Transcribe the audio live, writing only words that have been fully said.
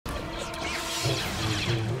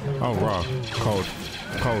Oh, raw. Cold.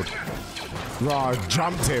 Cold. Raw,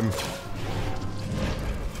 jumped him.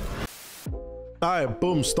 Alright,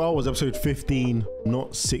 boom. Star Wars episode 15,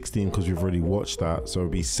 not 16, because we've already watched that. So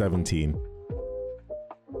it'll be 17.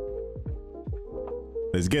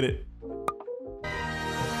 Let's get it.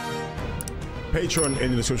 Patreon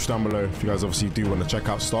in the description down below. If you guys obviously do want to check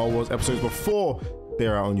out Star Wars episodes before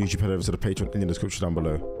they're out on YouTube, head over to the Patreon in the description down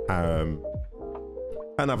below.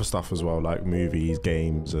 And other stuff as well, like movies,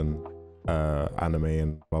 games, and anime,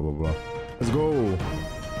 and blah blah blah. Let's go.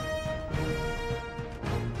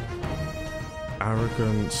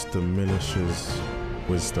 Arrogance diminishes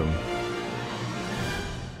wisdom.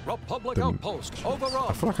 Republic outpost overrun.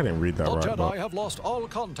 I feel like I didn't read that right. The Jedi have lost all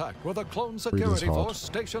contact with a clone security force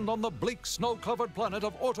stationed on the bleak, snow-covered planet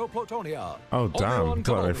of Autoplutonia. Oh damn! It's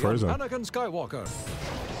like they're frozen. Anakin Skywalker.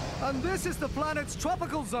 And this is the planet's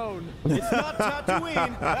tropical zone. It's not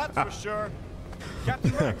Tatooine, that's for sure.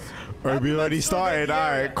 Captain Rex. We already started.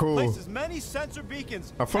 All right, cool. Place as many sensor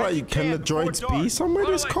beacons. I feel like you can the droids be somewhere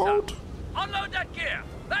this cold? Unload that gear.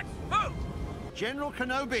 Let's move. General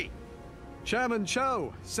Kenobi. Chairman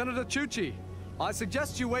Cho, Senator Chuchi, I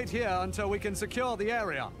suggest you wait here until we can secure the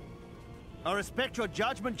area. I respect your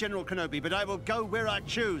judgment, General Kenobi, but I will go where I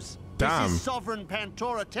choose. Damn. This is sovereign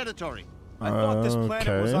Pantora territory. I thought this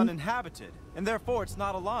planet was uninhabited, and therefore it's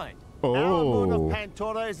not aligned. Our moon of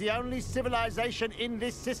Pantora is the only civilization in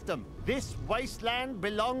this system. This wasteland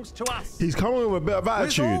belongs to us. He's coming with a bit of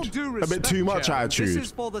attitude. With all due respect, a bit too much attitude. This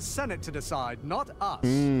is for the Senate to decide, not us.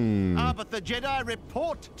 But the Jedi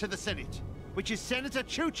report to the Senate, which is Senator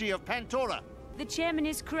Chuchi of Pantora. The chairman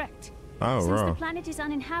is correct. Oh, Since right. the planet is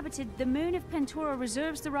uninhabited, the moon of Pantora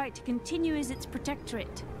reserves the right to continue as its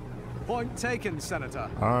protectorate. Point taken, Senator.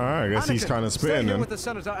 All right, I guess he's Anakin, kind of stay spitting here then. with the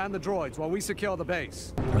Senator and the droids while we secure the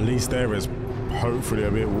base. At least there is hopefully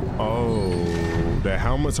a bit. Oh, their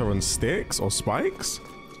helmets are on sticks or spikes?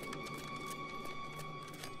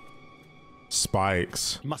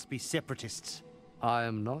 Spikes. Must be separatists. I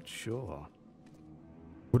am not sure.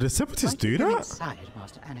 Would the separatists do that? Inside,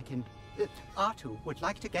 Master Anakin. R2 would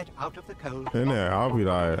like to get out of the cold. Innit? I'll be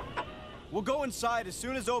like, We'll go inside as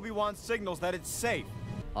soon as Obi-Wan signals that it's safe.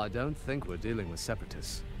 I don't think we're dealing with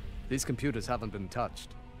separatists. These computers haven't been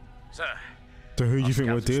touched. Sir. so who do you think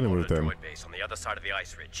we're dealing with then? Droid base on the other side of the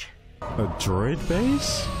ice ridge. A droid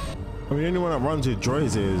base? I mean, the only one that runs with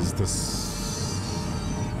droids is the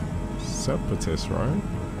separatists, right?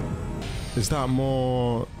 Is that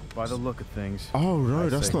more? By the look of things. Oh no,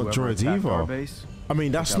 that's not droids either. Base, I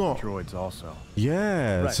mean, that's not droids also.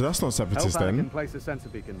 Yeah, Right. so that's not separatists Help Anakin then. place the sensor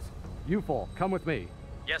beacons. You four, come with me.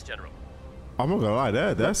 Yes, General. I'm not gonna lie,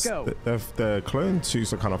 Let's go. their clone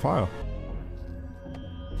suits are kind of fire.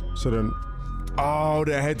 So then, oh,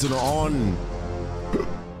 their heads are not on,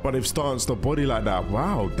 but they've stanced the body like that.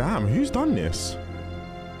 Wow, damn, who's done this?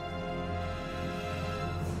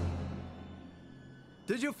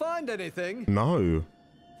 Did you find anything? No.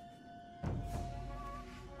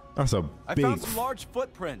 That's a I big. found some large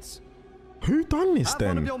footprints. Who done this Have one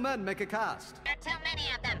of then? your men make a cast. There are too many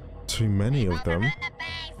of them. Too many of them. Overrun the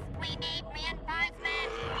base. We need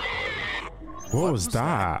reinforcements. What was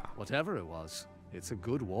that? Whatever it was, it's a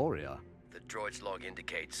good warrior. The droid's log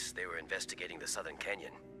indicates they were investigating the Southern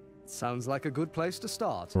Canyon. Sounds like a good place to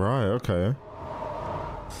start. Right, okay.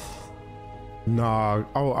 Nah,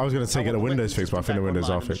 oh, I was gonna say get the windows fixed, but I think the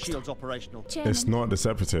windows are fixed. Shields operational. Chairman, It's not the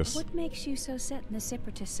separatists. what makes you so certain the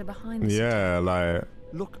separatists are behind this? Yeah, like,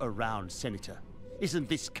 Look around, Senator. Isn't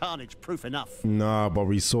this carnage proof enough? nah, but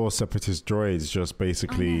we saw separatist droids just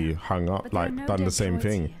basically hung up, But there are like no done the dead same droids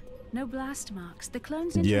thing. here. No blast marks. The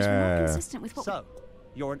clones' interests were Yeah. more consistent with what So,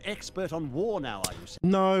 you're an expert on war now, are you?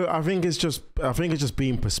 No, I think it's just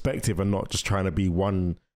being perspective and not just trying to be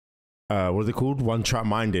one. What is it called? One track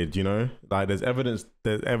minded. You know, like there's evidence.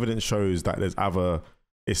 The evidence shows that there's other.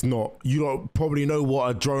 It's not. You don't probably know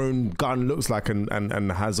what a drone gun looks like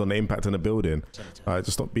and has on the impact in a building.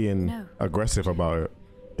 Just stop being aggressive about it.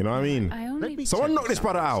 You know what I mean? I only Someone knock this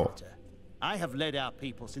brother out. Senator. I have led our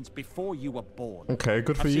people since before you were born. Okay,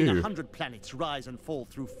 good for I've seen you. 100 planets rise and fall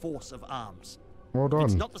through force of arms. Well If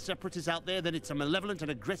it's done. not the separatists out there, then it's a malevolent and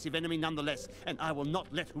aggressive enemy nonetheless, and I will not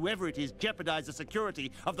let whoever it is jeopardize the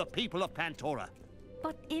security of the people of Pantora.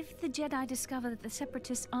 But if the Jedi discover that the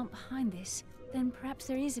separatists aren't behind this, then perhaps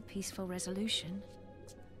there is a peaceful resolution.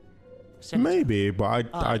 Senator, Maybe, but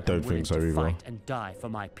I am don't willing think so to either. fight and die for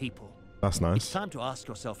my people. That's It's nice. time to ask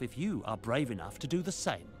yourself if you are brave enough to do the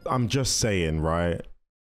same. I'm just saying, right?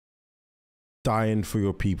 Dying for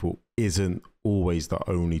your people isn't always the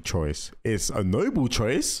only choice. It's a noble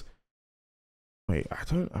choice. Wait, I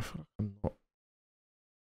feel like I'm not.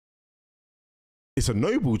 it's a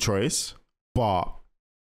noble choice, but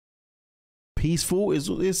peaceful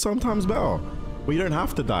is sometimes better. But you don't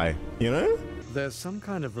have to die, you know? There's some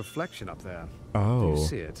kind of reflection up there. Oh. Do you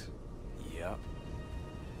see it? Yep.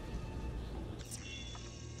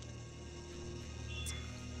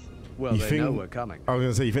 Well, they know we're coming. I was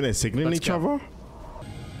gonna say, you think they're signaling each other?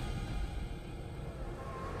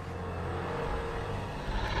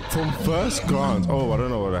 From first glance, oh, I don't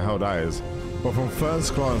know what the hell that is. But from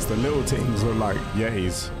first glance, the little things look like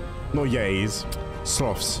yetis. Not yetis,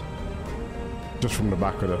 sloths. Just from the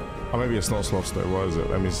back of it. Oh, maybe it's not sloths though. What is it?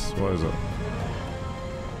 Let me see. What is it?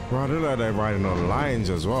 Bro, I don't know, they're riding on lions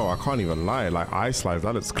as well. I can't even lie. Like ice slides,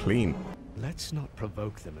 that looks clean. Let's not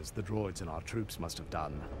provoke them as the droids and our troops must have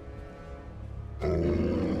done.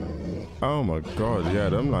 Oh my god, yeah,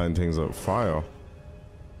 them lion things are fire.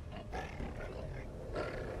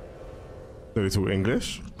 Do they talk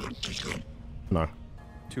English? No.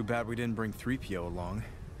 Too bad we didn't bring 3PO along.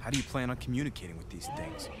 How do you plan on communicating with these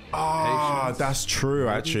things? Ah, Patience. that's true,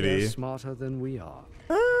 Maybe actually. they're smarter than we are.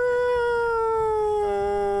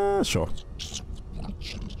 Sure.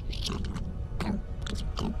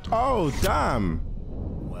 Oh, damn.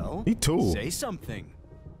 Well, He too. say something.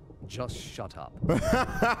 Just shut up.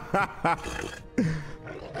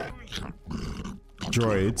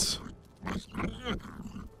 Droids.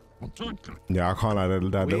 Yeah, I can't lie,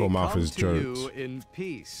 that little mouth is We come to jokes. you in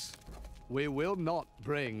peace. We will not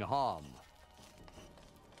bring harm.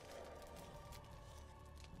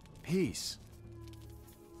 Peace.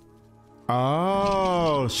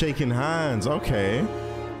 Oh, shaking hands. Okay.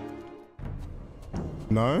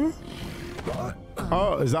 No?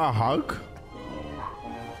 Oh, is that a hug?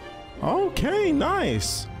 Okay,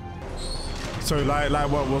 nice. So like that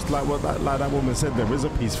woman said, there was a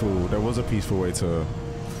peaceful way to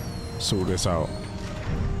sort this out.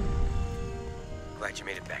 Glad you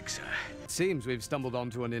made it back, sir. It seems we've stumbled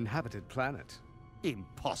onto an inhabited planet.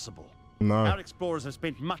 Impossible. No. Our explorers have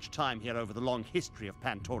spent much time here over the long history of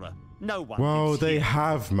Pantora. No one Well, lives they here.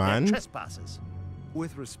 have, They're man. trespassers.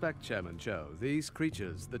 With respect, Chairman Cho, these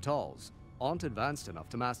creatures, the Talls, aren't advanced enough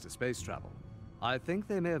to master space travel. I think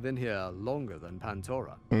they may have been here longer than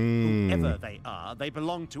Pantora. Whoever they are, they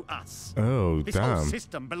belong to us. Oh, This whole damn.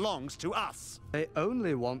 system belongs to us. They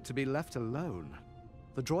only want to be left alone.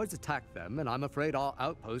 The droids attacked them, and I'm afraid our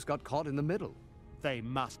outpost got caught in the middle. They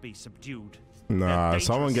must be subdued. Nah, They're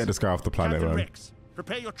someone dangerous. get this guy off the planet, Captain man. Rex,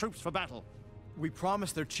 prepare your troops for battle. We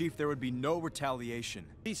promised their chief there would be no retaliation.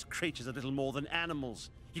 These creatures are little more than animals.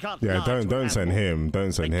 You can't Yeah, lie to an don't send animal. him.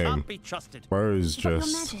 Don't send They him. can't be trusted. Bro's But Your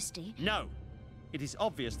just. Majesty, No. It is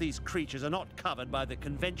obvious these creatures are not covered by the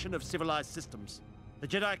Convention of Civilized Systems. The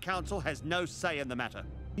Jedi Council has no say in the matter.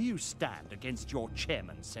 Do you stand against your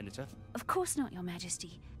chairman, Senator? of course not, Your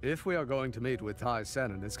Majesty. If we are going to meet with Tai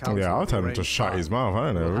Sen and his council, Yeah, I'll at tell him to arranged shut time, his mouth. I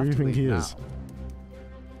don't know. we'll Who have do you to think he leave is?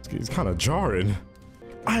 now. It's kind of jarring.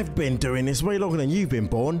 I've been doing this way longer than you've been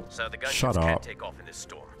born. So the gunships Shut can't up. take off in this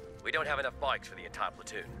storm. We don't have enough bikes for the entire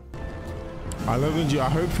platoon.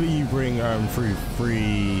 Hopefully you bring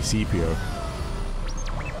free CPO.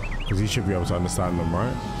 Because he should be able to understand them,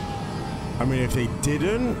 right? I mean, if they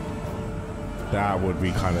didn't, that would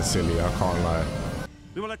be kind of silly, I can't lie.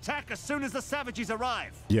 We will attack as soon as the savages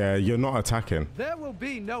arrive. Yeah, you're not attacking. There will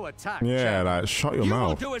be no attack. Yeah, Chairman. like, shut your You will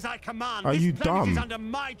mouth. do as I command. Are This you planet is dumb? under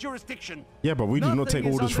my jurisdiction. Yeah, but we do not Nothing take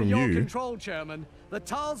is orders under from your you. control, Chairman. The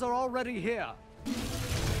Talls are already here.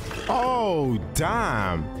 Oh,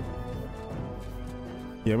 damn.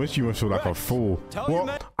 Yeah, you must feel like a Rex, fool. tell your What?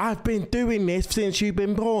 men- I've been doing this since you've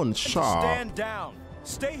been born. Shut up. Stand down.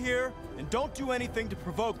 Stay here and don't do anything to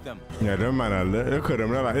provoke them. Yeah, them man are, look at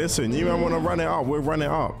them. They're like, listen, you man want to run it up. We'll run it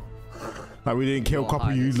up. Like we didn't kill a Your couple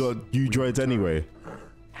of you Highness. you droids anyway.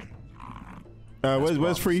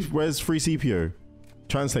 Where's free CPO?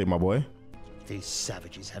 Translate, my boy. These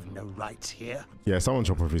savages have no rights here. Yeah, someone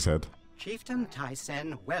chop off his head. Chieftain Tai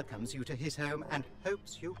Sen welcomes you to his home and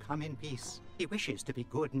hopes you come in peace. He wishes to be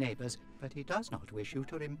good neighbors, but he does not wish you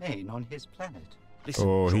to remain on his planet. Listen,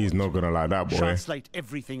 Oh, he's droid. not gonna like that, boy. Translate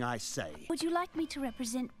everything I say. Would you like me to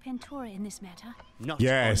represent Pantora in this matter? Not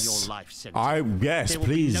Yes. on your life, Senator. Yes, there will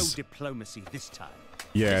be no please. diplomacy this time.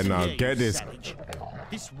 Yeah, Listen now here, get you this. savage.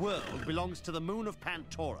 This world belongs to the moon of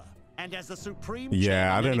Pantora. And as the supreme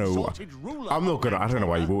Yeah, I chairman don't and know. exalted ruler I'm not of gonna- I don't know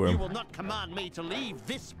why you Pantora, bought him. You will not command me to leave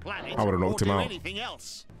this planet I would've knocked or him do out. anything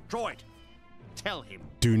else. Droid, tell him.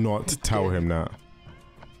 Do not tell him that.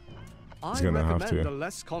 I gonna have recommend to. a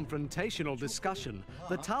less confrontational discussion.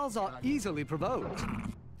 The Talls are easily provoked.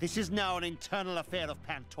 This is now an internal affair of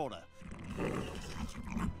Pantora.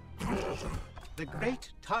 The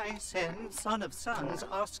great Tai Sen, son of suns,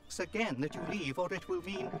 asks again that you leave, or it will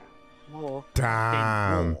mean War.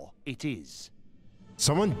 Damn. Then war it is.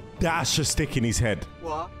 Someone dashed a stick in his head.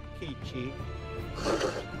 War, Kichi.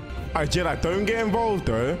 Alright, Jedi, don't get involved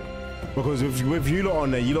though, because with you lot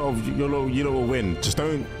on there, you lot will win. Just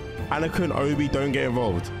don't, Anakin, Obi, don't get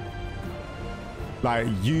involved. Like,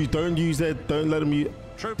 you don't use it. Don't let them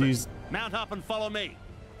Troopers, mount up and follow me.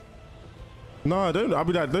 No, don't. I'll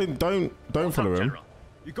be like, don't follow him. General.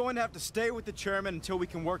 You're going to have to stay with the chairman until we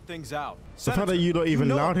can work things out. The fact that you don't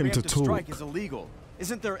even allowed him to talk. Strike is illegal.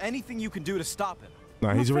 Isn't there anything you can do to stop him? No,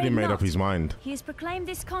 he's I'm already afraid made not. up his mind. He has proclaimed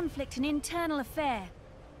this conflict an internal affair.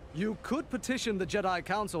 You could petition the Jedi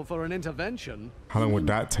Council for an intervention. How long would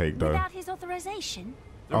that take, though? Without his authorization?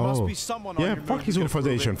 There must be someone on yeah, your fuck moon his who can prove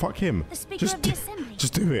authorization. it. Fuck him. The Speaker of the Assembly.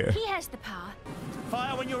 Just do it. He has the power.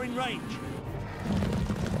 Fire when you're in range.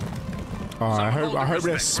 I hope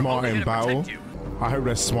they're smart in battle. I hope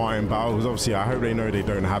they're smart in battle, because obviously I hope they know they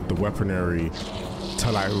don't have the weaponry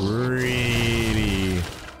to like really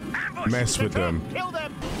mess with them. Kill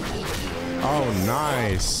them. Oh,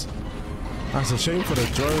 nice. That's a shame for the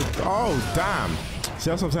droid. Oh, damn. See,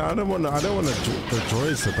 that's what I'm saying. I don't want the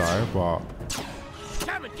droids to die, but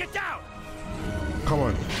Cameron, get down. come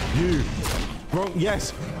on, you. Wrong.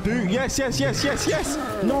 Yes, dude. Yes.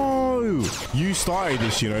 No, you started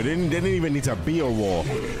this. You know, they didn't even need to be a war.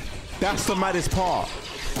 That's the maddest part.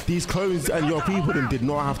 These clones and your people did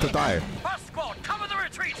not have to die. First squad, cover the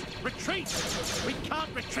retreat. Retreat? We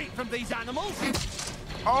can't retreat from these animals.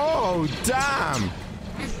 Oh, damn.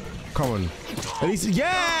 Come on. At least,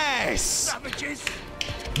 yes! Savages.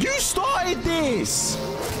 You started this!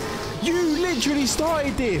 You literally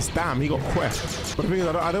started this! Damn, he got quest. But the thing is,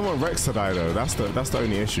 I don't want Rex to die though. That's the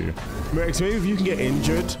only issue. Rex, maybe if you can get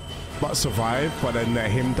injured, but survive, but then let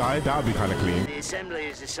him die, that would be kind of clean. The Assembly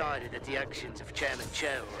has decided that the actions of Chairman Cho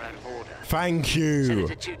are out of order. Thank you.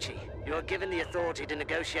 Senator Tucci, you are given the authority to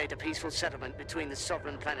negotiate a peaceful settlement between the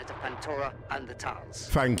sovereign planet of Pantora and the Tals.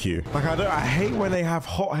 Thank you. Like, I hate when they have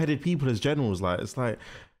hot-headed people as generals. Like, it's like,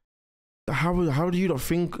 how do you not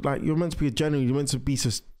think, like, you're meant to be a general, you're meant to be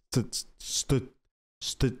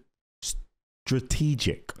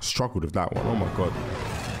strategic. Struggled with that one, oh my god.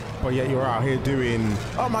 But yet you're out here doing,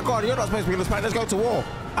 oh my god, you're not supposed to be in this planet, let's go to war.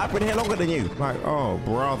 I've been here longer than you. Like, oh,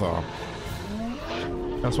 brother.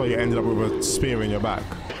 That's why you ended up with a spear in your back.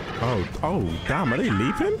 Oh, damn, are they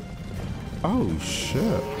leaping? Oh,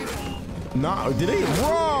 shit. No, did they?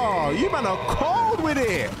 Whoa, you man are cold with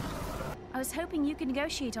it. I was hoping you could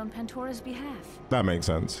negotiate on Pantora's behalf. That makes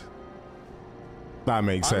sense. That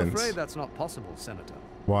makes sense. I'm afraid that's not possible, Senator.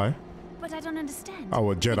 Why? But I don't understand. Oh,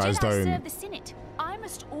 well, Jedis the Jedi don't. serve the Senate. I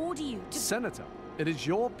must order you to... Senator, it is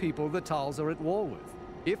your people the Tals are at war with.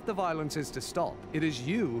 If the violence is to stop, it is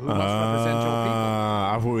you who must represent your people.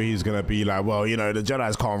 I thought he was going to be like, well, you know, the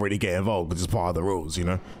Jedis can't really get involved because it's part of the rules, you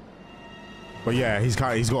know? But yeah, he's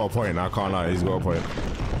got a point. I can't lie, he's got a point.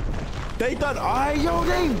 They done,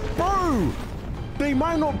 bro, they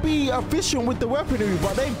might not be efficient with the weaponry,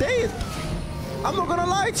 but they I'm not gonna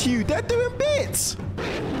lie to you, they're doing bits.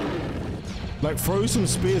 Like, throw some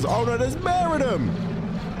spears. Oh no, there's more of them.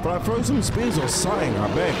 But like, throw some spears or something, I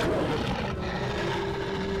beg.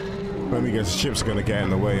 Let me guess, the ship's gonna get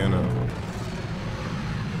in the way, innit?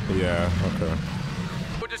 Yeah, okay.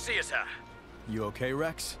 Good to see you, sir. You okay,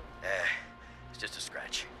 Rex? It's just a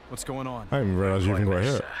scratch. What's going on? I didn't realize you even got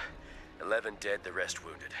hit. 11 dead, the rest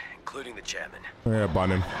wounded, including the chairman. Yeah,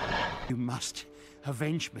 ban him. You must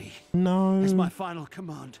avenge me. No. As my final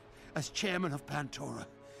command, as chairman of Pantora,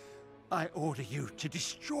 I order you to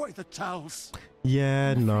destroy the Tals.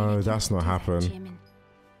 Yeah, I'm no, afraid I that's can't not do that, happen. Chairman.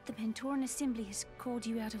 The Pantoran Assembly has called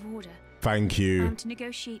you out of order. Thank you. To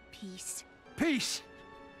negotiate peace. Peace.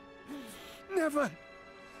 Never.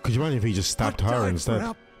 Could you imagine if he just stabbed her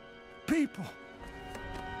instead? People.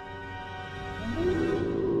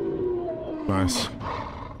 Nice.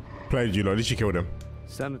 Played you, Lord. At least you killed him.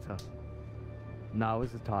 Senator, now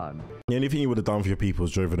is the time. The only thing you would have done for your people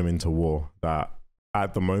is driven them into war. That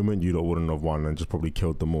at the moment you lot wouldn't have won and just probably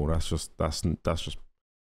killed them all. That's just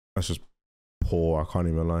poor. I can't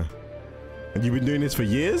even lie. And you've been doing this for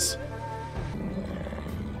years?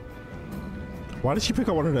 Why did she pick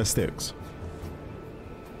up one of their sticks?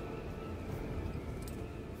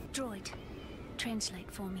 Droid,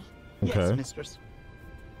 translate for me. Okay. Yes, mistress.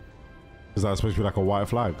 Is that supposed to be like a white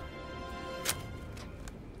flag?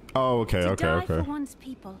 Oh, okay, To okay, die okay. for one's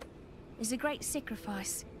people is a great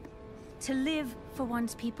sacrifice. To live for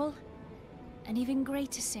one's people, an even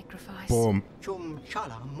greater sacrifice. Boom. Chum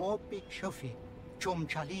chala mobi chofi. Chum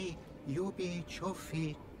chali yubi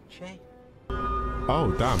chofi che.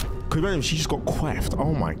 Oh, damn. Could you imagine if she just got quaffed?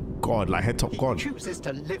 Oh my god, like head top He gone. chooses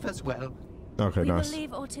to live as well. Okay, we nice. will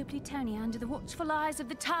leave Auto Plutonia under the watchful eyes of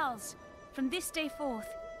the Tals from this day forth,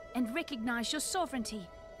 and recognize your sovereignty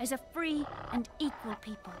as a free and equal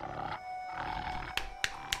people.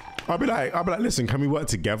 I'll be like, listen, can we work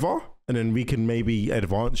together? And then we can maybe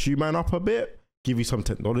advance you man up a bit, give you some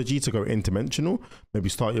technology to go interdimensional, maybe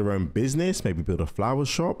start your own business, maybe build a flower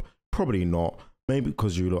shop. Probably not. Maybe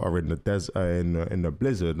because you lot are in the desert, in the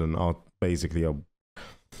blizzard, and are basically a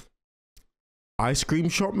ice cream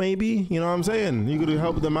shop. Maybe, you know what I'm saying? You could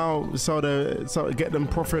help them out, so get them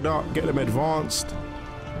profit up, get them advanced.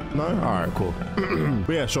 No, all right, cool.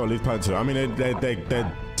 But yeah, sure, leave planet 2. I mean,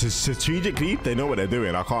 they're strategically, they know what they're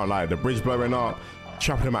doing. I can't lie. The bridge blowing up,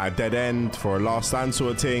 trapping them at a dead end for a last stand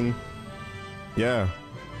sort of thing. Yeah,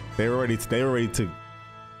 they're ready to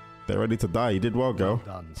die. You did well, girl.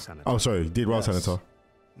 Well done, Senator. Oh, sorry, you did well, Yes. Senator.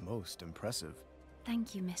 Most impressive.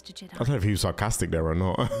 Thank you, Mr. Jedi. I don't know if he was sarcastic there or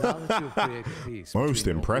not. Now that you've created peace Most between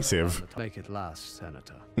your impressive. people, make it last,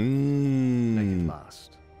 Senator. Make Mm. it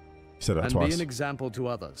last. He said that And twice. be an example to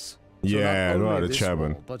others. Yeah, so not right, only the this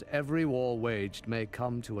chairman. war, but every war waged may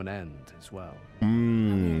come to an end as well.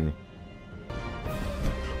 Mm.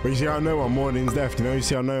 But you see how no one mourning's death, you know? You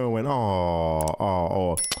see how no one went,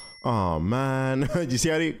 oh man. You see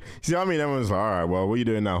how I mean? Everyone's like, all right, well, what are you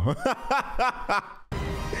doing now?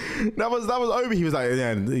 that was Obi. He was like,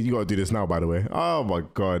 yeah, you gotta do this now, by the way. Oh my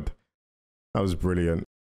god. That was brilliant.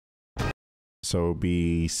 So it'll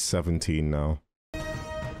be 17 now.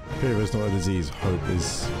 Fear is not a disease, hope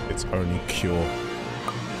is its only cure.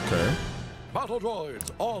 Okay. Battle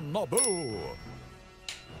droids on Naboo.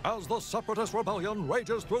 As the Separatist rebellion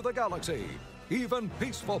rages through the galaxy, even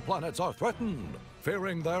peaceful planets are threatened,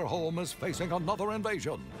 fearing their home is facing another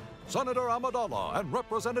invasion. Senator Amidala and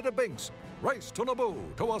Representative Binks race to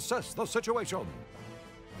Naboo to assess the situation.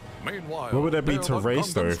 Meanwhile, What would there be near to the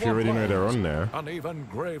race though Gungan if you already know they're on there? An even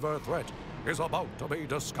graver threat is about to be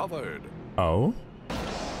discovered. Oh?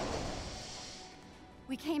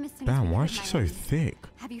 We came as soon as Damn, we why could, is she my so lady. thick?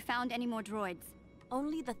 Have you found any more droids?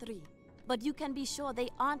 Only the 3. But you can be sure they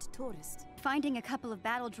aren't tourists. Finding a couple of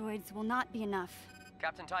battle droids will not be enough.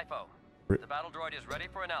 Captain Typho, the battle droid is ready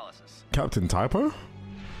for analysis. Captain Typo?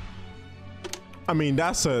 I mean,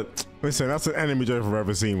 that's an enemy joke if I've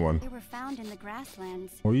ever seen one. They were found in the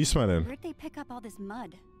grasslands. What are you smelling? Where'd they pick up all this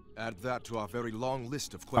mud? Add that to our very long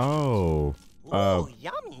list of questions. Oh.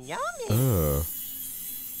 Yummy, yummy.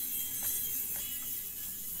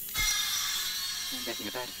 I'm getting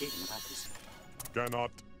a bad feeling about this.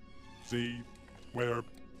 Cannot see. Where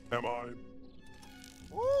am I?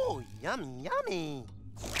 Ooh, yummy, yummy.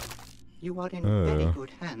 You are in very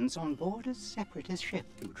good hands on board a separatist ship.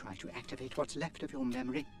 You try to activate what's left of your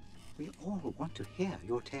memory. We all want to hear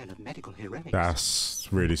your tale of medical heroics. That's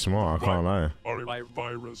really smart, I can't lie.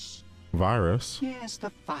 Virus. Virus? Yes,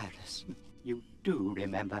 the virus. You do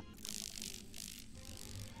remember.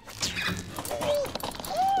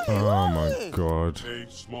 Oh my god. A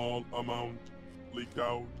small amount leaked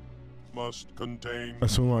out must contain.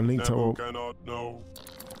 That's all I linked Never up. cannot know.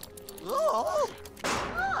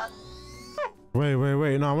 Wait.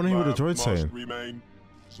 No, I want to hear what the droid's Must saying. remain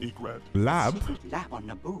secret. Lab? Secret lab on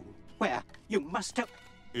Naboo. Where? You must have.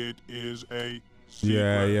 It is a secret.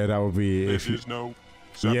 Yeah, that would be This if you. is no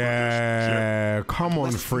separatist Yeah, come on,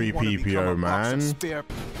 Unless free you wanna become PPO, a box of man. spare-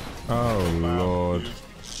 Oh lord. is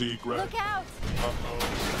secret. Look out!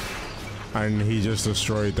 And he just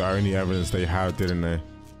destroyed the only evidence they had, didn't they?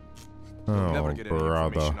 We'll never Oh, get any brother.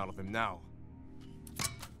 information out of him now.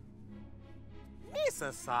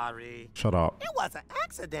 Missa, sorry. Shut up. It was an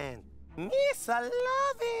accident. Missa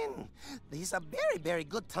loving. He's a very, very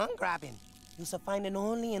good tongue grabbing. You will find it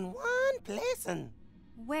only in one place,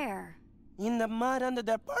 Where? in the mud under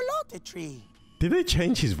the pelote tree. Did they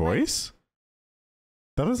change his voice?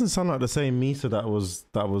 That doesn't sound like the same Misa that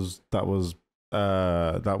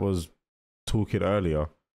was talking earlier.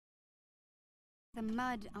 The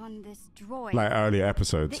mud on this droid. Like earlier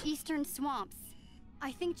episodes. The eastern swamps.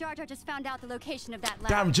 I think Jar Jar just found out the location of that lab.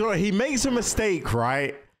 Damn, Joy, he makes a mistake,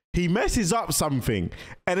 right? He messes up something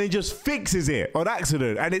and then just fixes it on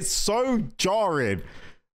accident. And it's so jarring.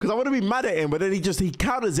 Because I want to be mad at him, but then he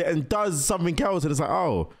counters it and does something else. And it's like,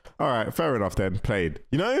 oh, all right, fair enough then. Played.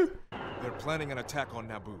 You know? They're planning an attack on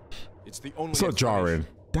Naboo. It's the only. It's not jarring.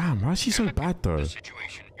 Damn, why is she so bad though? The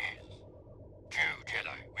situation is 2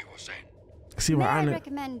 Jedi, we will send. See May what I Anna.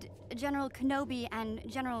 recommend General Kenobi and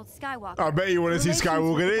General Skywalker. I bet you want to see Relations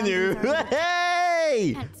Skywalker, with the didn't you? Gungans are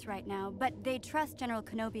Hey! tense right now, but they trust General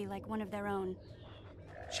Kenobi like one of their own.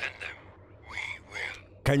 Send them. We will.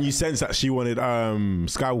 Can you sense that she wanted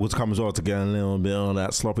Skywalker to come as well to get a little bit on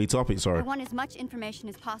that sloppy topic? I Sorry. want as much information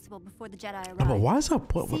as possible before the Jedi arrive. No, but why is her?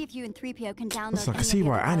 See if you and 3PO can download. It's like I see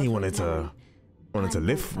why Annie wanted to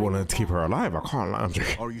keep her alive. I can't lie. I'm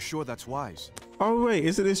joking. Are you sure that's wise? Oh wait,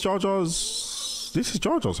 isn't this Jar Jar's? This is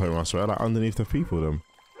Jar Jar's home, I swear. Like underneath the people, them.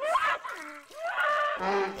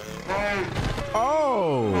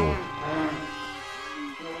 Oh.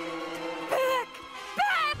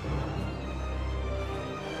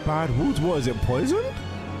 Bad woods. What is it? Poison?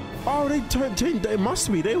 Oh, they change. It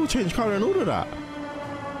must be. They will change color and all of that.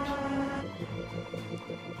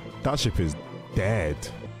 That ship is dead.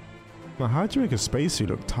 Now, how do you make a spacesuit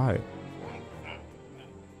look tight?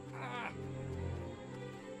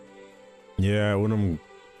 Yeah, one of them.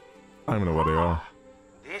 I don't even know what they are.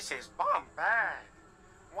 This is Bombay.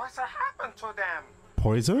 What's happened to them?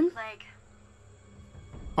 Poison? Plague.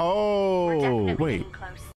 Oh, wait.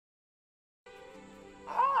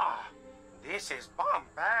 This is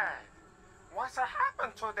Bombay. What's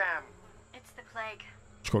happened to them? It's the plague.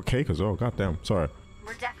 She got cake as well. Goddamn. Sorry.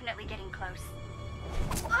 We're definitely getting close.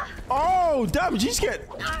 Oh, damn. Did you just get.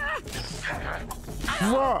 Bro,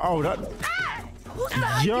 oh, that.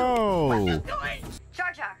 Yo.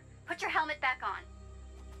 Jar Jar, put your helmet back on.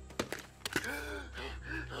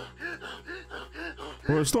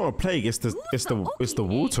 Well, it's not a plague. It's the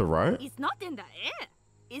water, right? It's not in the air.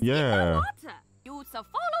 It's Yeah. in the water. You shall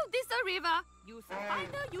follow this river. You shall find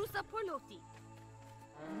the use of Poloti.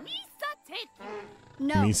 Misa take you.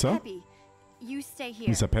 No, Misa? Peppy. You stay here.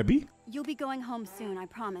 Misa Peppy? You'll be going home soon, I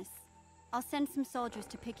promise. I'll send some soldiers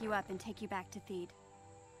to pick you up and take you back to Theed.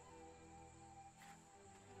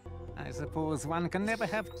 I suppose one can never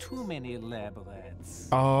have too many lab rats.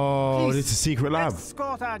 Oh, Please, it's a secret lab. Let's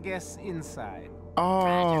escort our guests inside.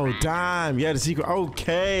 Oh, damn. Yeah, the secret.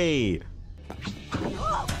 Okay.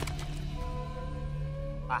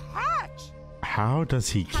 A hatch. How does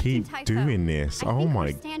he keep Typho, doing this? I Oh think my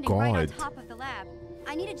we're standing right on god. top of the lab.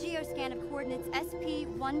 I need a geoscan of coordinates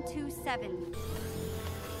SP127.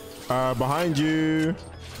 Behind you.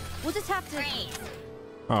 We'll just have to.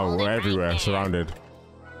 Oh, we're everywhere, surrounded.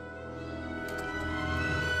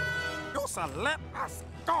 Just let us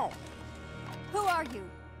go. Who are you?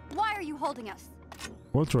 Why are you holding us?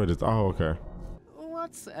 What droid is? Oh, okay.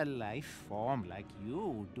 What's a life form like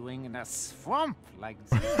you doing in a swamp like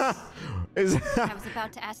this? Is I was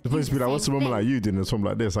about to ask you supposed to be the like, what's a same woman thing. like you doing a swamp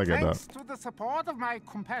like this? I get Thanks that. to the support of my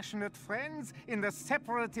compassionate friends in the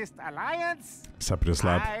Separatist Alliance, Separatist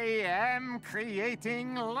lab. I am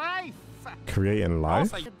creating life. Creating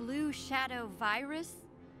life? The blue shadow virus?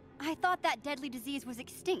 I thought that deadly disease was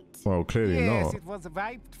extinct. Well, clearly Yes, not. it was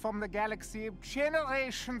wiped from the galaxy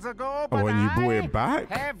generations ago, Oh, but and you brought I it back?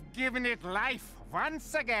 have given it life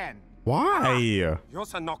once again. Why? You're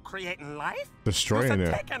not creating life. Destroying You're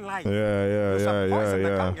it. taking life. Yeah, yeah, You're yeah, poison the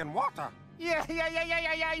yeah, Gungan water. Yes,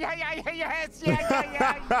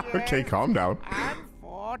 yeah. Okay, calm down.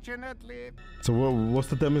 Unfortunately. So what's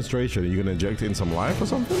the demonstration? Are you gonna inject it in some life or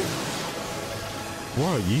something?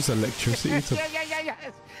 What? Use electricity to?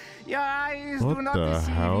 Yes. Your eyes What do not the deceive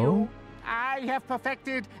hell? you. I have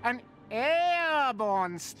perfected an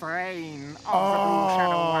airborne strain of the blue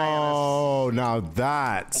shadow virus. Oh, now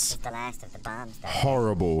that's The last of the bombs.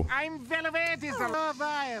 horrible. I'm Velvet is a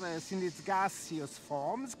virus in its gaseous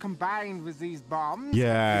forms combined with these bombs.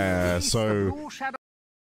 Yeah, Release the so blue shadow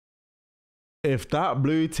if that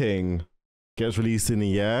blue thing gets released in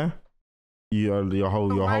the air, your whole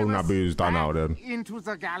virus Naboo's done back out then. into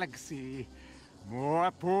the galaxy.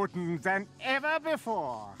 More potent than ever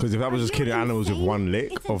before. Because if that was just killing animals with one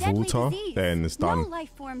lick It's a of deadly water, disease. then it's No done.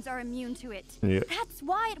 life forms are immune to it. Yeah. That's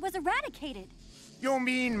why it was eradicated. You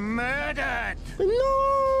mean murdered?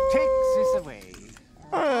 No. Take this away.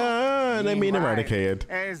 They mean Meanwhile, eradicated.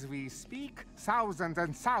 As we speak, thousands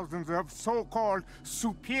and thousands of so-called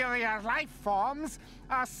superior life forms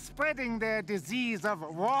are spreading their disease of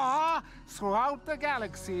war throughout the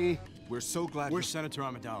galaxy. We're so glad. Where's Senator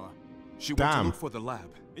Amidala? She went to Damn. look for the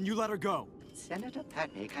lab. And you let her go. Senator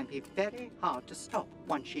Padme can be very hard to stop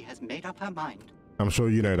once she has made up her mind. I'm sure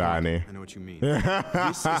you know that, Annie. I know what you mean.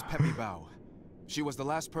 This is Peppy Bao. She was the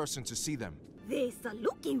last person to see them. They're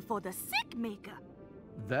looking for the sick maker.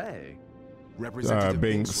 They? Representative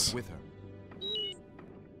Binks Binks. was with her.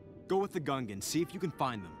 Go with the Gungan, see if you can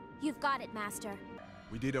find them. You've got it, Master.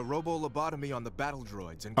 We did a robo-lobotomy on the battle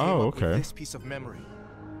droids and Oh, came up okay. with this piece of memory.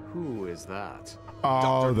 Who is that? Oh,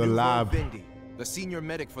 Dr. the Nuvo lab. Bindi, the senior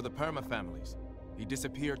medic for the Perma families. He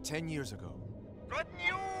disappeared 10 years ago. Good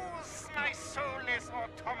news, my soulless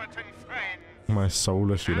automaton friends. My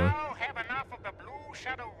soulless, you know. Now have enough of the blue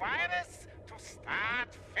shadow virus to Start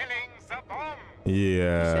filling the bomb.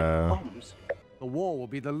 Yeah. The war will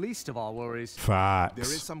be the least of our worries. Facts. There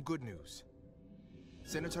is some good news.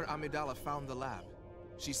 Senator Amidala found the lab.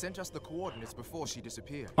 She sent us the coordinates before she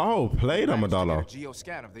disappeared. Oh, played Amidala.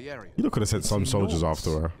 Geoscan of the area. You could have sent some soldiers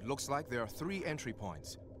after her. It looks like there are 3 entry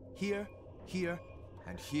points. Here, here,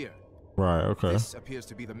 and here. Right, okay. This appears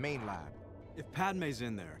to be the main lab. If Padme's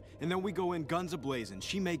in there, and then we go in guns a-blazing,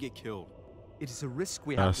 she may get killed. It is a risk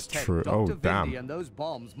we have to take. True. Dr. Oh, Vindy damn. and those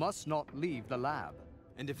bombs must not leave the lab.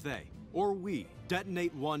 And if they, or we,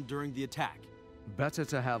 detonate one during the attack. Better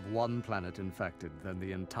to have one planet infected than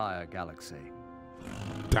the entire galaxy.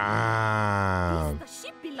 Damn. The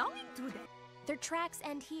ship belonging to them. Their tracks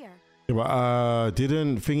end here. Yeah, but,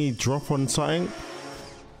 didn't thingy drop on something?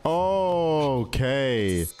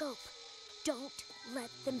 Okay. Scope. Don't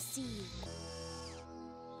let them see you.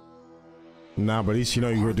 Nah, but at least you know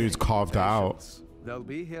your dude's carved that out. They'll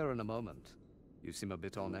be here in a moment. You seem a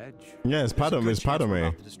bit on edge. Yeah, it's Padme. It's We're Padme.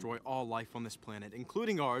 about to destroy all life on this planet,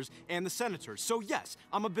 including ours and the Senators. So yes,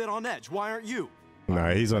 I'm a bit on edge. Why aren't you?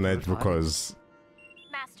 Nah, he's on edge because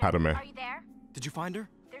Master, Padme. are you there? Did you find her?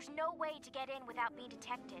 There's no way to get in without being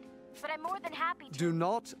detected, but I'm more than happy to. Do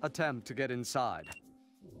not attempt to get inside.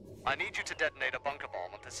 I need you to detonate a bunker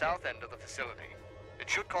bomb at the south end of the facility. It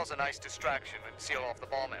should cause a nice distraction and seal off the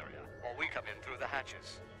bomb area, while we come in through the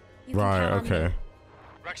hatches. Right, okay.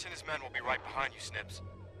 Rex and his men will be right behind you, Snips.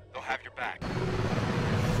 They'll have your back.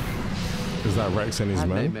 Is that Rex and his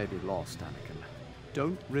Padme men? may be lost, Anakin.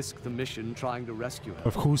 Don't risk the mission trying to rescue her.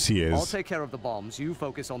 Of course he is. I'll take care of the bombs. You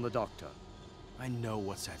focus on the doctor. I know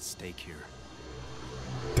what's at stake here.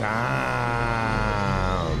 Damn.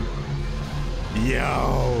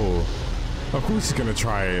 Yo. Of course he's gonna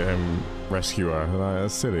try and rescue her. Like,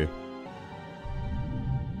 that's silly.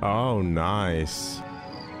 Oh, nice.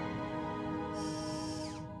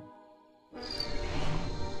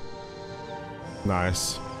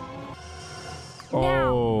 Nice.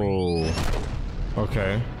 Oh.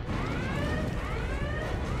 Okay.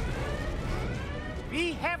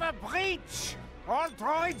 We have a breach. All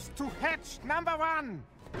droids to hatch #1.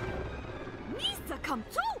 Misa, come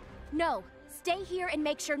too. No, stay here and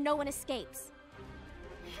make sure no one escapes.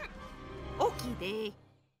 Okay, day.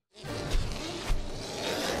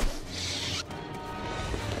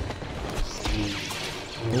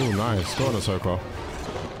 Oh, nice. Go on, Ahsoka.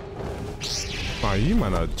 Wow, you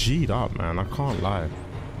man are G'd up, man. I can't lie.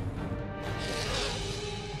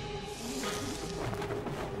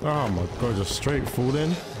 Oh my god, just straight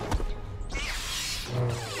falling.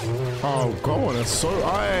 Oh, go on. It's so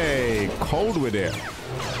cold with it.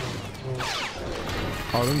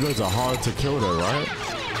 Oh, them guys are hard to kill though, right?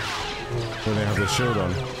 When they have the shield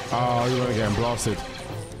on. Oh, you're gonna get blasted.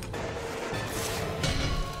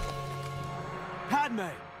 Padme!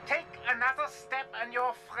 Take another step and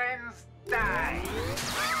your friends die.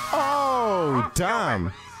 Oh,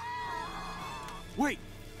 damn. Wait!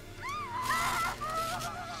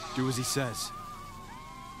 Do as he says.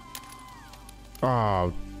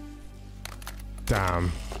 Oh,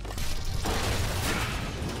 damn.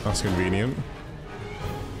 That's convenient.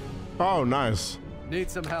 Oh, nice. Need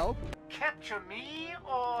some help? Capture me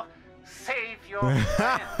or save your friends.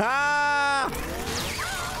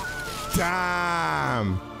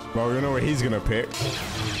 Damn. Well, you know what he's gonna pick.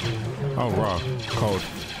 Oh, raw. Cold.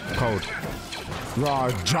 Cold.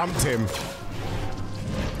 Raw jumped him.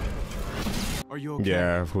 Are you okay?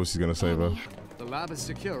 Yeah, of course he's gonna save her. The lab is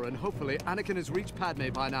secure, and hopefully Anakin has reached Padme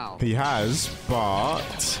by now. He has,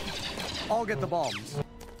 but I'll get the bombs.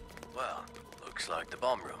 Well, looks like the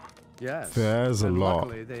bomb room. Yes. There's a and lot.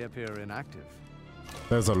 Luckily, they appear inactive.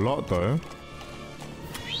 There's a lot though.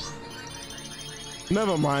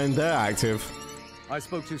 Never mind, they're active. I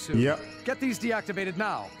spoke too soon. Yep. Get these deactivated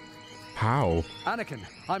now. How? Anakin,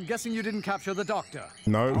 I'm guessing you didn't capture the doctor.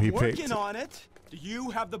 No, he I'm working picked. on it. Do you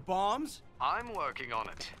have the bombs? I'm working on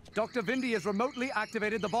it. Dr. Vindy has remotely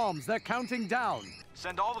activated the bombs. They're counting down.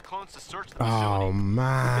 Send all the clones to search the facility. Oh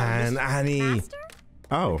man, Annie.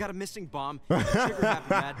 Oh. I've got a missing bomb. Trigger happy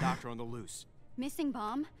mad doctor on the loose. Missing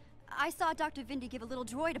bomb? I saw Dr. Vindy give a little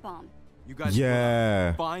droid a bomb. You guys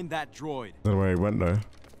Yeah. find that droid. Don't know where he went though.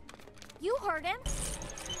 You heard him.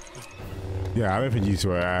 Yeah, I don't think you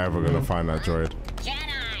two are ever gonna find that droid.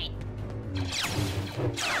 Jedi!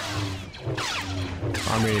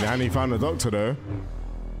 I mean, Annie found the doctor though.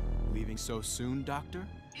 Leaving so soon, Doctor?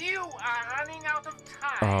 You are running out of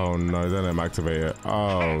time. Oh no, they didn't activate it.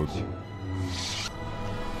 Oh.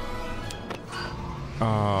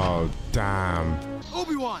 Oh, damn.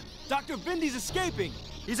 Obi-Wan! Dr. Vindy's escaping!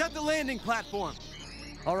 He's at the landing platform!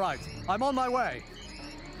 All right, I'm on my way.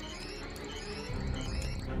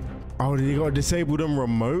 Oh, did he got to disable them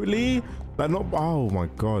remotely? Like not. Oh my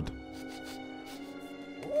god.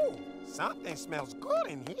 Ooh, something smells good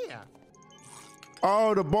in here.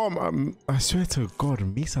 Oh, the bomb. I swear to God,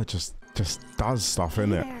 Misa just does stuff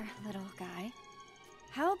in it. There, little guy.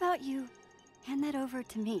 How about you hand that over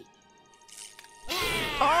to me?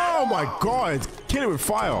 Oh my god! Kill it with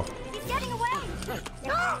fire. He's getting away.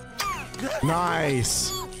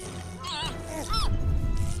 Nice.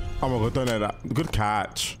 Oh my god, don't let that. Good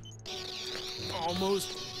catch.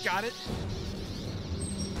 Almost got it.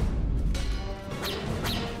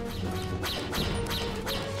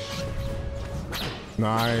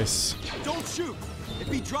 Nice. Don't shoot. If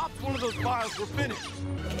he drops one of those vials, we're finished.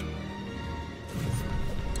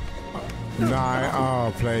 Nice.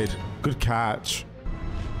 Oh, played. Good catch.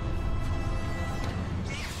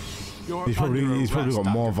 He's probably got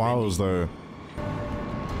more vials though.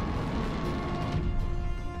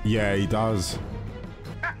 Yeah, he does.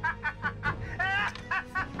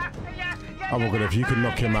 Oh my god, if you could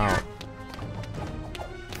knock him out.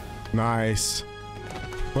 Nice.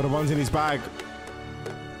 What the ones in his bag?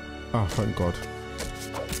 Oh, thank God.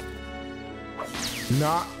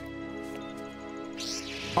 Nah.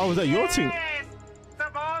 Oh, was that your team? Yes, the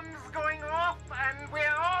bomb's going off and we're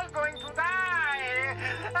all going to die.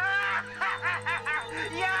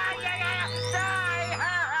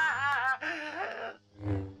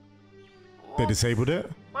 They disabled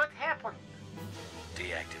it? What happened?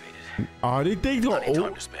 Deactivated. Oh, they got all...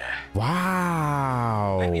 Time to spare.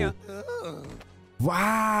 Wow.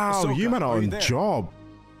 Wow, Ahsoka, you man are are you on there? job.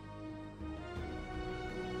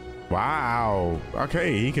 Wow.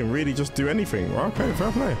 Okay, he can really just do anything. Okay,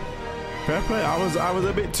 fair play. Fair play. I was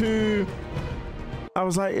a bit too... I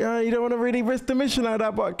was like, yeah, you don't want to really risk the mission like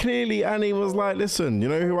that, but clearly Annie was like, listen, you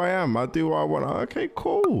know who I am. I do what I want. Okay,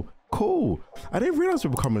 cool. Cool. I didn't realize we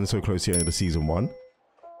were coming so close to the end of season 1.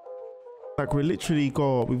 Like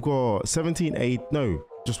we've got 17, 8, no,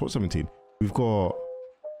 just what 17? We've got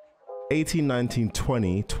 18, 19,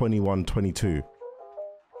 20, 21, 22.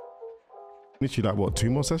 Literally like what, 2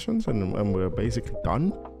 more sessions and we're basically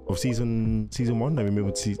done of season 1. Then we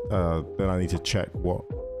move to then I need to check what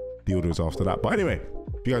the order is after that. But anyway,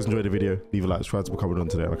 if you guys enjoyed the video, leave a like, subscribe to become on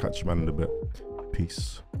today, and I'll catch you man in a bit.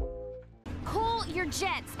 Peace. Cool your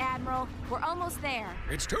jets, Admiral. We're almost there.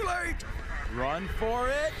 It's too late. Run for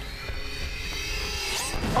it.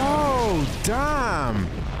 Oh, damn.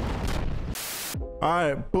 All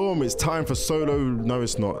right, boom. It's time for Solo. No,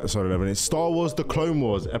 it's not Solo 11. It's Star Wars The Clone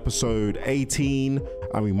Wars, episode 18.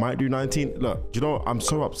 And we might do 19. Look, do you know what? I'm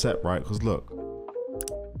so upset, right? Because look,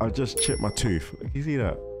 I just chipped my tooth. You see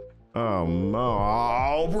that? Oh, no.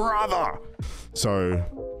 Oh, brother. So,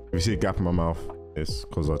 if you see a gap in my mouth, it's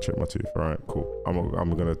because I chipped my tooth. All right, cool.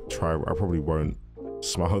 I'm going to try. I probably won't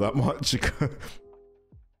smile that much.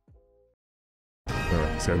 All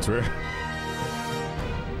right, let's get into it.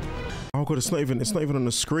 Oh god, it's not even on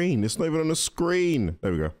the screen. It's not even on the screen.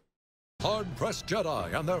 There we go. Hard-pressed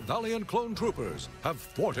Jedi and their valiant clone troopers have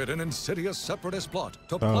thwarted an insidious separatist plot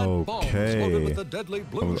to plant bombs loaded with the deadly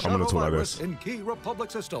blue shadow virus in key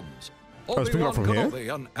Republic systems. Obi-Wan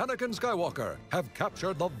Kenobi and Anakin Skywalker have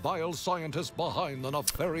captured the vile scientist behind the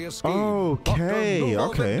nefarious scheme. Okay,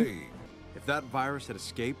 okay. If that virus had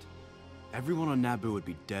escaped, everyone on Naboo would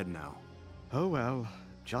be dead now. Oh well,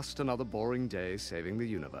 just another boring day saving the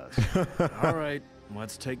universe. All right,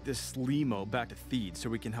 let's take this limo back to Theed so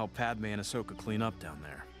we can help Padme and Ahsoka clean up down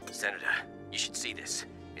there. Senator, you should see this.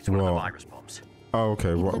 It's one of the virus bombs. Oh,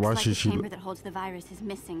 okay. Why should she? The chamber that holds the virus is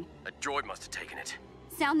missing. A droid must have taken it.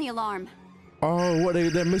 Sound the alarm. Oh, what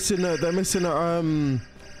they're missing a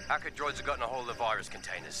Hacker droids have gotten a hold of the virus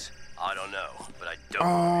containers. I don't know, but I don't.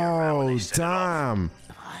 Oh, damn.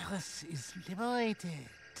 The virus is liberated.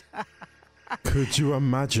 Could you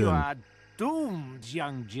imagine? You are doomed,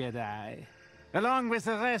 young Jedi, along with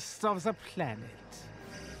the rest of the planet.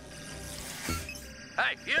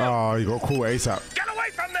 Hey, you! Oh, you got caught ASAP. Get away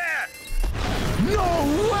from there! No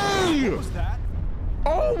way! What was that?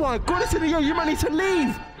 Oh my goodness, yo, you might need to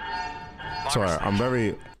leave. Sorry, I'm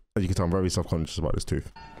very, as you can tell, I'm very self-conscious about this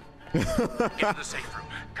tooth. Get to the safe room.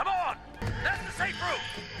 Come on! That's the safe room!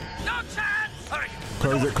 No chance! Hurry!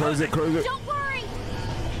 Close it, close it, close it. Don't worry!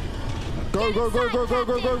 Go, go, go, go, go,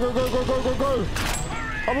 go, go, go, go, go, go, go, go!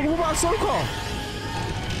 Oh, what about Ahsoka?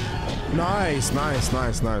 Nice, nice,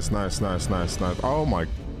 nice, nice, nice, nice, nice, nice. Oh my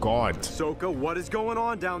god. Ahsoka, what is going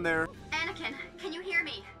on down there? Anakin, can you hear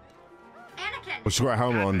me? Anakin! Well, she got a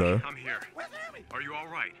helmet on though. I'm here. Are you all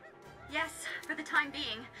right? Yes, for the time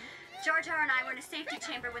being. Jar Jar and I were in a safety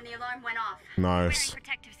chamber when the alarm went off. Nice. Wearing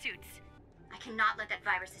protective suits. I cannot let that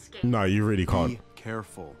virus escape. No, you really can't. Be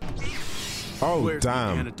careful. Oh, Where's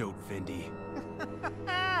damn. the antidote, Vindy?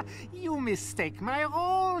 You mistake my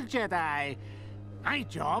role, Jedi. My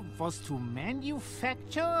job was to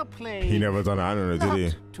manufacture a plane. He never done that, I don't know,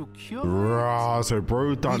 did he? To cure Rah, so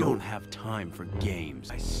bro done. We don't have time for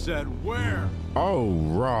games. I said where? Oh,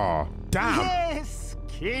 rah. Damn. Yes!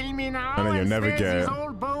 Kill me now And then you'll never spare get these it.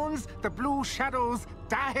 old bones, the blue shadow's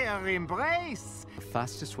dire embrace. The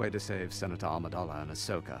fastest way to save Senator Amidala and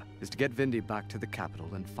Ahsoka is to get Vindy back to the capital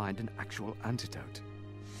and find an actual antidote.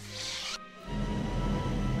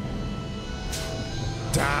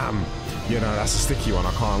 Damn. You know, that's a sticky one,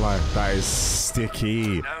 I can't lie. That is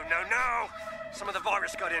sticky. No. Some of the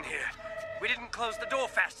virus got in here. We didn't close the door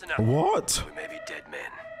fast enough. What? We may be dead men,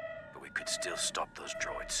 but we could still stop those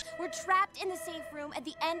droids. We're trapped in the safe room at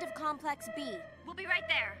the end of Complex B. We'll be right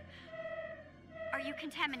there. Are you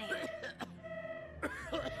contaminated?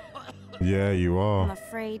 Yeah, you I'm are.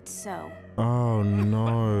 afraid so. Oh,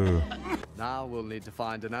 no. Now we'll need to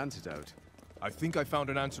find an antidote. I think I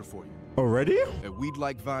found an answer for you. Already? A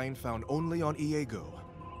weed-like vine found only on Iego,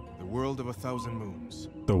 the world of 1,000 moons.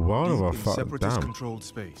 The world of a Deep in fuck. separatist-controlled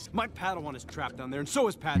space. My Padawan is trapped down there, and so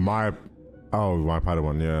is Padme. My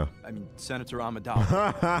Padawan, yeah. I mean, Senator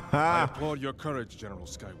Amidala. I applaud your courage, General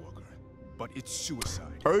Skywalker, but it's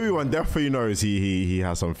suicide. Everyone definitely knows he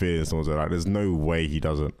has some feelings towards it. Like, there's no way he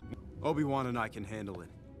doesn't. Obi-Wan and I can handle it.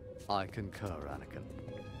 I concur, Anakin.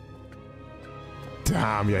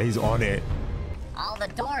 Damn, yeah, he's on it. All the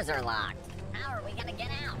doors are locked. How are we gonna get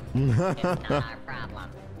out? It's not our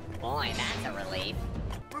problem. Boy, that's a relief.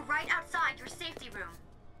 We're right outside your safety room.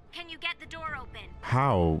 Can you get the door open?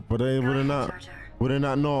 How? But they wouldn't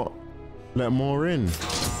that not let more in?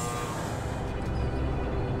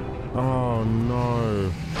 Oh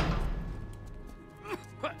no.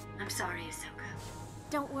 I'm sorry, Ahsoka.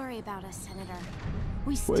 Don't worry about us, Senator.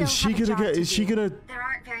 We still What is she have a gonna job get? to Is she do. gonna? There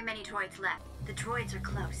aren't very many droids left. The droids are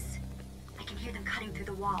close. I can hear them cutting through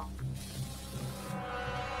the wall.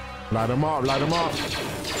 Light them up, light them up.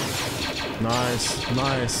 Nice,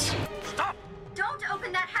 nice. Stop! Don't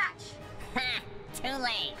open that hatch! Too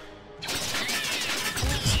late.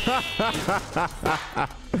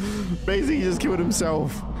 Basically, he just killed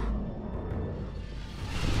himself.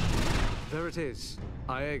 There it is.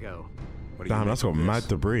 Iego. Damn, that's got mad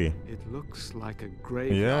debris. It looks like a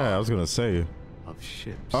graveyard. Yeah, I was gonna say. Of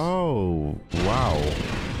ships. Oh, wow.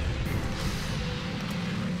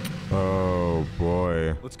 Oh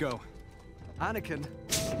boy. Let's go. Anakin.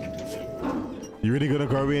 You really gonna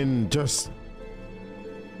go in just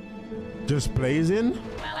blazing?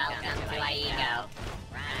 Welcome to Iego.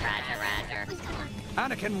 Roger.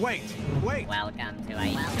 Anakin, wait. Welcome to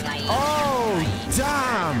Iego. Oh,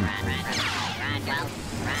 damn!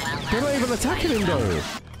 They're not even attacking him though.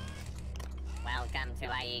 Welcome to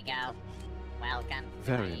Iego. Welcome to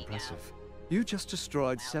Very Iego. impressive. You just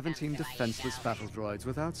destroyed 17 defenseless battle droids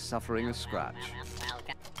without suffering a scratch.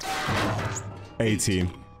 18.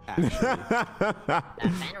 The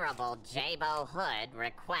venerable Jabo Hood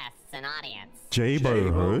requests an audience.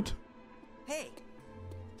 Jabo Hood? Hey,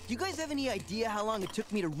 do you guys have any idea how long it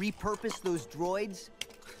took me to repurpose those droids?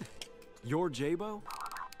 Your Jabo?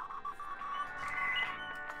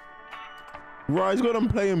 Right, he's got them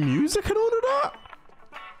playing music and all of that?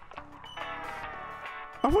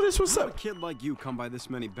 I thought this was How would a kid like you come by this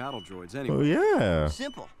many battle droids anyway? Oh, yeah.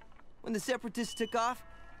 Simple. When the Separatists took off,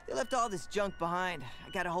 they left all this junk behind.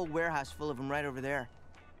 I got a whole warehouse full of them right over there.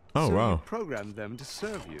 Oh, So wow. you programmed them to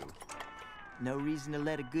serve you. No reason to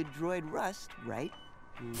let a good droid rust, right?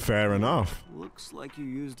 Fair enough. Looks like you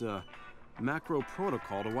used a macro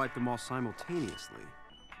protocol to wipe them all simultaneously.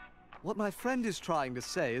 What my friend is trying to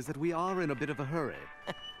say is that we are in a bit of a hurry.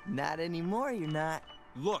 Not anymore, you're not.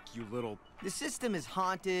 Look, you little... The system is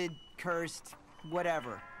haunted, cursed,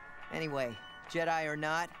 whatever. Anyway, Jedi or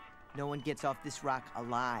not, no one gets off this rock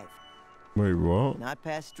alive. Wait, what? Not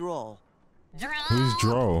past Droll. Who's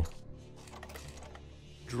Droll?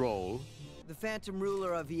 Droll? The Phantom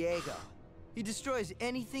Ruler of Iego. He destroys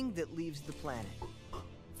anything that leaves the planet.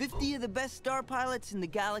 50 of the best star pilots in the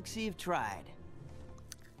galaxy have tried.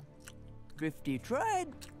 50 tried.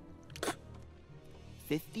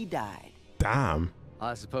 50 died. Damn.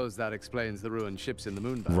 I suppose that explains the ruined ships in the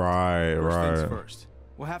moon belt. Right, First things right. first.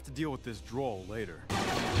 We'll have to deal with this droll later.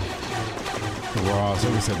 Wow,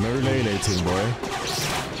 so we said no lay-lating, boy.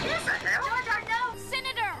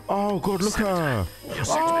 Senator! Oh, God, look at her.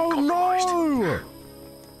 Oh, no!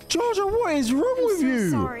 Georgia, what is wrong with you?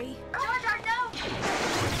 Sorry.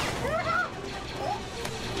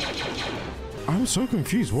 I'm so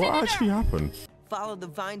confused. What actually happened? Follow the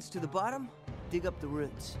vines to the bottom, dig up the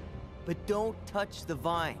roots. But don't touch the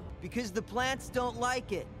vine, because the plants don't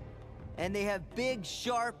like it. And they have big,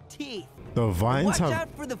 sharp teeth. The vines Watch have...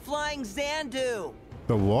 out for the flying Xandu.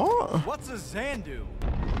 The what? What's a Xandu?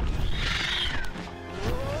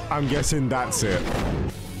 I'm guessing that's it.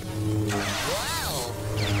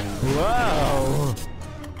 Wow.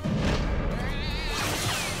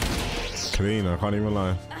 Clean, I can't even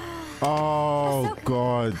lie. Oh,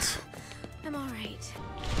 God. I'm all right.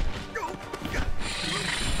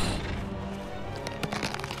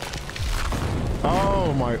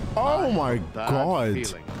 Oh my God.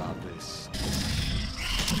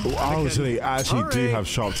 Oh, so they actually do have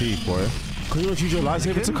sharp teeth, boy. Can you not use your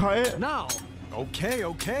lightsaber to cut it? Now.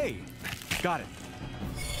 Okay. Got it.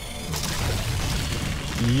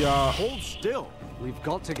 Yeah. Hold still. We've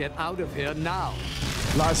got to get out of here now.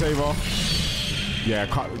 Lightsaber. Yeah,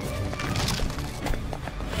 cut.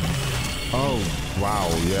 Oh, wow.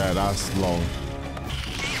 Yeah, that's long.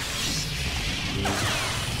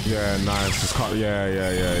 Yeah, nice. Just cut.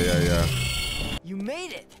 Yeah. You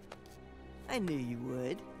made it. I knew you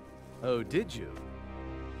would. Oh, did you?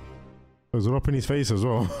 There's a up in his face as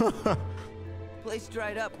well. Place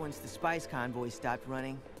dried up once the spice convoy stopped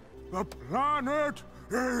running. The planet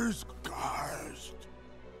is cursed.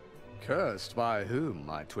 Cursed by whom,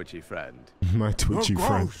 my twitchy friend? My twitchy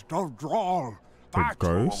friend. The ghost of Droll. A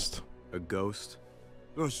ghost? A ghost?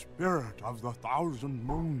 The spirit of the thousand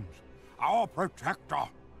moons. Our protector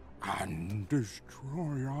and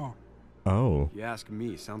destroyer. Oh. You ask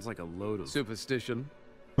me, sounds like a load of superstition.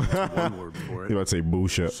 That's one word for it. You about to say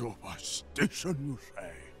bullshit. Superstition, you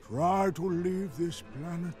say. Try to leave this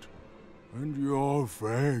planet, and your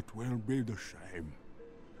fate will be the same.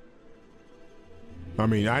 I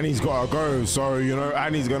mean, Annie's gotta go, so, you know,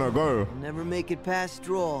 Annie's gonna go. I'll never make it past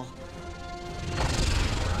Droll.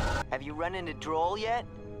 Have you run into Droll yet?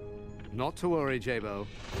 Not to worry, Jabo.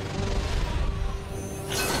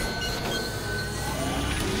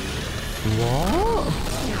 What?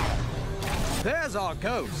 There's our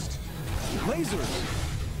ghost. Lasers.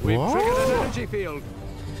 We've triggered an energy field.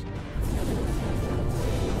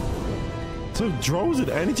 So Droll's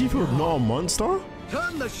an energy field, not a monster?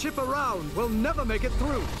 Turn the ship around. We'll never make it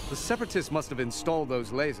through. The Separatists must have installed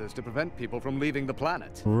those lasers to prevent people from leaving the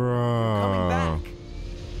planet. Coming back.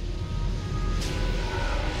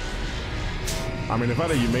 I mean, the fact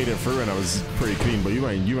that you made it through and I was pretty clean, but you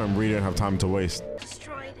ain't really don't have time to waste.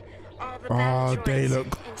 Destroyed all the Oh, battle they droids look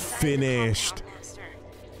inside the finished. compound, Master.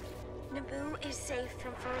 Naboo is safe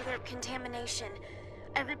from further contamination.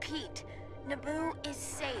 I repeat, Naboo is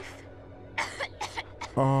safe.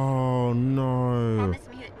 Oh no. Promise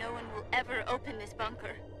me that no one will ever open this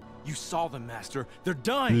bunker. You saw them, Master. They're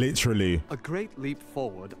dying. Literally. A great leap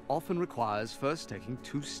forward often requires first taking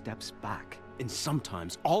 2 steps back. And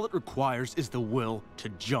sometimes all it requires is the will to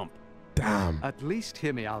jump. Damn. At least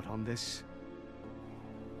hear me out on this.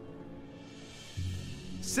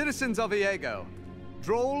 Citizens of Viego,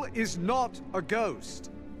 Droll is not a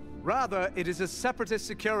ghost. Rather, it is a Separatist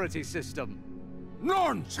security system.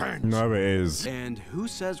 Nonsense! No, it is. And who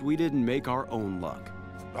says we didn't make our own luck?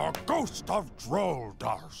 The ghost of Droll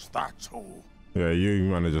does, that's who. Yeah, you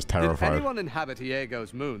man are just terrified. Did anyone inhabit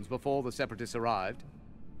Viego's moons before the Separatists arrived?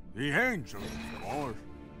 The angels, of course.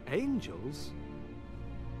 Angels?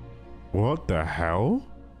 What the hell?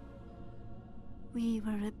 We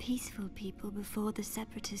were a peaceful people before the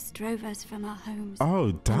Separatists drove us from our homes.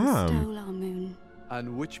 Oh, damn. And stole our moon.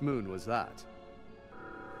 And which moon was that?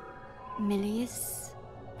 Milius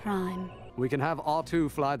Prime. We can have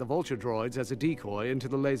R2 fly the vulture droids as a decoy into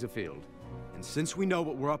the laser field. And since we know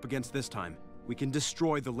what we're up against this time, we can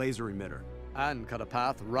destroy the laser emitter. And cut a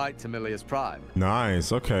path right to Milius Prime.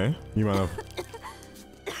 Nice, okay. You might have...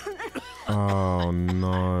 Oh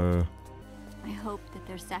no. I hope that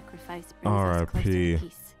their sacrifice brings us closer R.I.P. to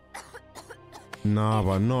peace. Nah,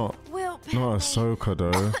 but not Ahsoka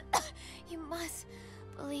though. You must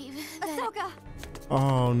believe that... Ahsoka!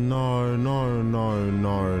 Oh no.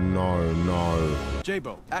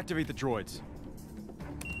 Jabo, activate the droids.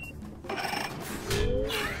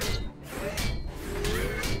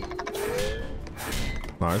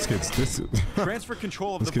 Nah, this Transfer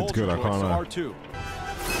control of this the kid's vulture good, I droids can't to lie. R2.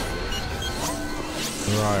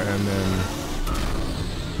 Right, and then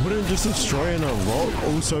wouldn't just destroying a rock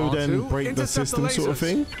also R2, then break the intercept system sort of lasers.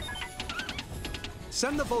 thing?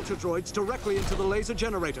 Send the vulture droids directly into the laser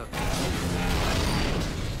generator.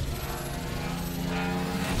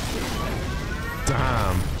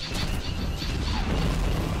 Damn.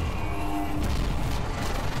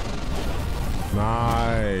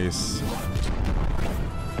 Nice.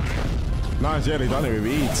 Nice, yeah, they done it with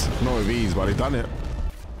ease. Not with ease, but they done it.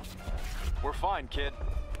 We're fine, kid.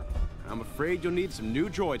 I'm afraid you'll need some new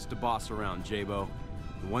droids to boss around, Jabo.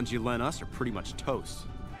 The ones you lent us are pretty much toast.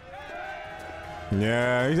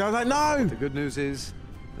 Yeah, I was like, no! The good news is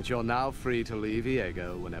that you're now free to leave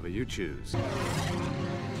Viego whenever you choose.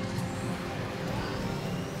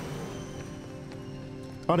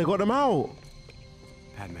 Oh, they got them out.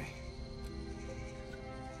 Padme.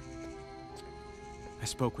 I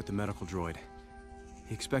spoke with the medical droid.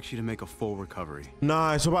 He expects you to make a full recovery.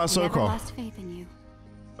 Nah, it's about I never Ahsoka. lost faith in you.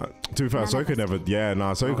 To be fair, Ahsoka never. Yeah,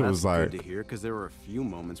 nah, Ahsoka was like. Good to hear, because there were a few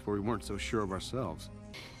moments where we weren't so sure of ourselves.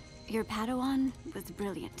 Your Padawan was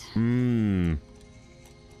brilliant.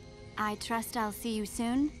 I trust I'll see you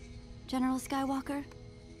soon, General Skywalker?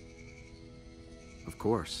 Of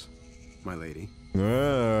course, my lady.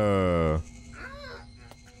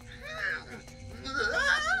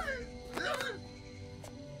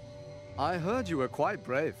 I heard you were quite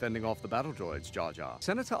brave fending off the battle droids, Jar Jar.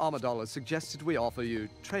 Senator Amidala suggested we offer you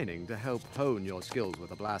training to help hone your skills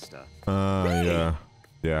with a blaster. Yeah.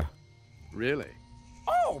 Yeah. Really?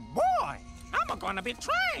 Oh boy, I'm gonna be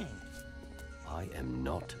trained. I am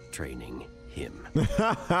not training him.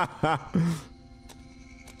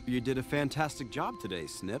 You did a fantastic job today,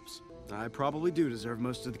 Snips. I probably do deserve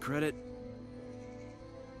most of the credit.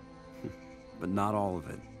 But not all of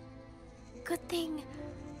it. Good thing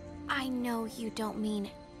I know you don't mean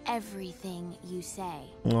everything you say.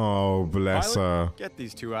 Oh, bless her. Get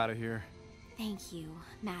these two out of here. Thank you,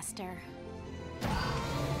 Master.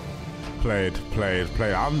 Played.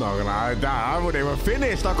 I'm not gonna lie, I wouldn't even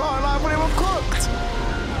finished. I can't lie, I wouldn't even cooked.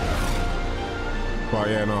 But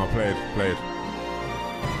yeah, no, played.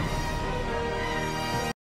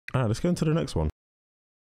 Alright, let's go into the next one.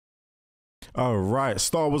 Alright,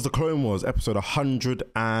 Star Wars The Clone Wars, episode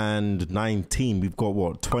 119. We've got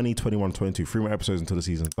what? 20, 21, 22. 3 more episodes until the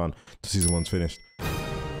season's done. The season 1's finished.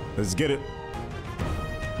 Let's get it.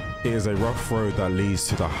 It is a rough road that leads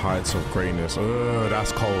to the heights of greatness. Oh,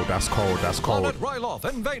 that's cold. Planet Ryloth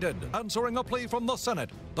invaded, answering a plea from the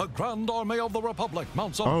Senate. The Grand Army of the Republic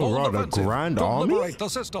mounts a bold offensive to liberate the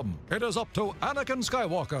system. It is up to Anakin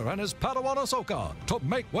Skywalker and his Padawan Ahsoka to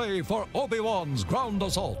make way for Obi-Wan's ground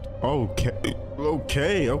assault. Okay.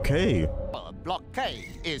 The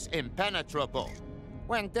blockade is impenetrable.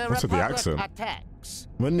 When the What's with the Republic accent? attacks,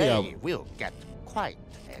 When they will get quite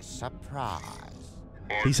a surprise.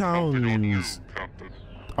 He sounds,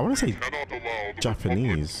 I want to say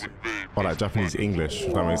Japanese, or like Japanese English,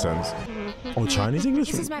 if that makes sense. Or Chinese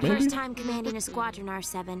English, This is my maybe? first time commanding a squadron,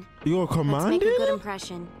 R7. You're Let's commanding? make a good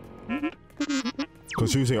impression.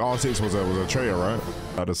 Because you say R6 was a traitor, right?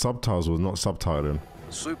 The subtitles was not subtitling.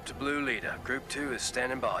 Swoop to blue leader. Group 2 is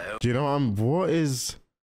standing by. Do you know what is?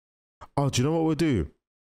 Oh, do you know what we'll do?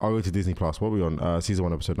 I'll go to Disney Plus. What are we on? Season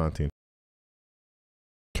 1, episode 19.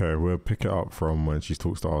 Okay, we'll pick it up from when she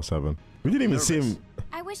talks to R7. We didn't even see him.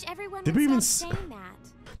 I wish everyone Did would we even stop saying that.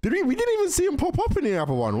 Did we? We didn't even see him pop up in the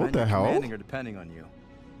other one. What the hell? Commanding or depending on you,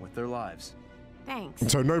 with their lives. Thanks.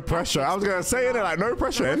 So no pressure. I was gonna say it like no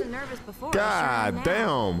pressure. I wasn't nervous before. God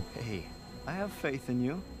damn. Hey, I have faith in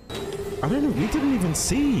you. I don't know. We didn't even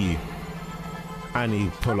see Annie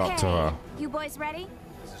pull up to her. You boys ready?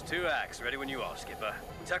 This is 2 acts. Ready when you are, Skipper.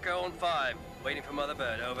 Tucker on 5. Waiting for Mother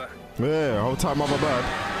Bird. Over. Yeah, hold tight, Mother Bird.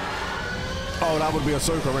 Oh, that would be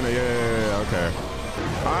Ahsoka, innit? Yeah, okay.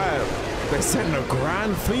 Alright. They're sending a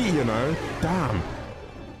grand fleet, you know. Damn.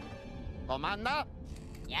 Commander?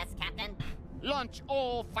 Yes, Captain? Launch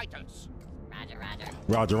all fighters.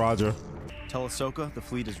 Roger. Tell Ahsoka the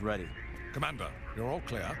fleet is ready. Commander, you're all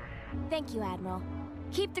clear. Thank you, Admiral.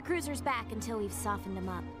 Keep the cruisers back until we've softened them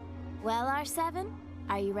up. Well, R7,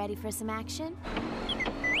 are you ready for some action?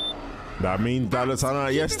 That means that looks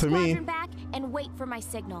like yes to me. Keep the squadron back and wait for my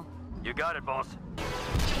signal. You got it, boss.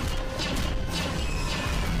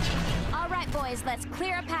 All right, boys, let's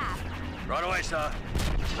clear a path. Right away, sir.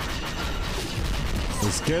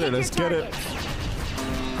 Let's get it.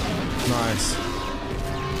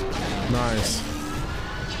 Nice.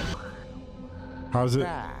 How's it?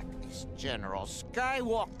 That is General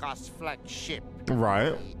Skywalker's flagship.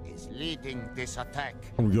 Right. He is leading this attack.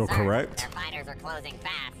 You're correct. Their fighters are closing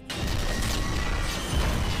fast.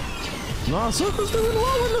 Nah, Ahsoka's doing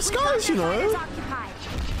well in the skies, you know.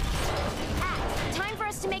 Time for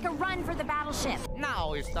us to make a run for the battleship.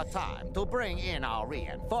 Now is the time to bring in our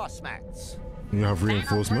reinforcements. You have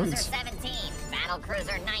reinforcements? Battle Cruiser 17, Battle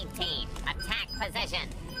Cruiser 19, attack position.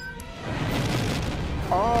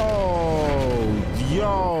 Oh,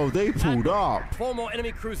 yo, they pulled up. 4 more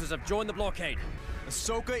enemy cruisers have joined the blockade.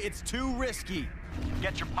 Ahsoka, it's too risky.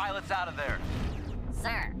 Get your pilots out of there.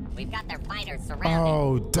 Sir, we've got their fighters surrounded.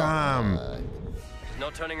 Oh, damn. No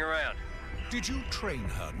turning around. Did you train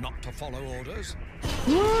her not to follow orders?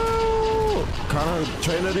 Woo! Kind of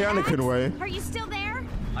train her the Anakin way. Are you still there?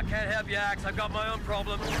 I can't help you, Axe. I've got my own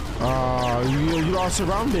problems. You are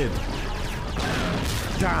surrounded.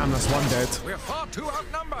 Damn, that's one dead. We're far too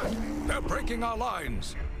outnumbered. They're breaking our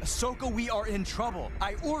lines. Ahsoka, we are in trouble.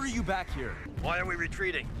 I order you back here. Why are we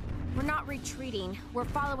retreating? We're not retreating. We're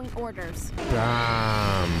following orders.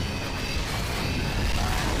 Damn.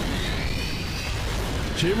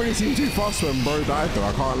 She didn't really seem too fast when bro died though,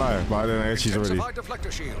 I can't lie. But I don't know, she's already...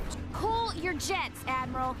 deflector shields. Cool your jets,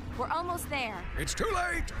 Admiral. We're almost there. It's too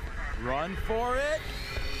late. Run for it.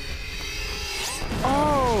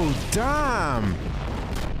 Oh, damn.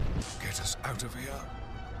 Get us out of here.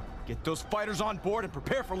 Get those fighters on board and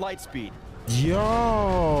prepare for light speed.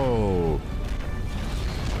 Yo.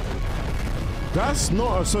 That's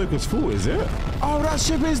not Ahsoka's fault, is it? Oh, that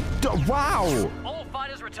ship is... Wow. All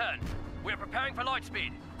fighters return. We're preparing for light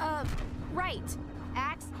speed. Right.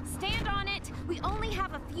 Axe, stand on it. We only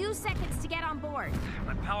have a few seconds to get on board.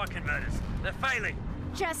 My power converters, they're failing.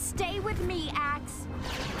 Just stay with me, Axe.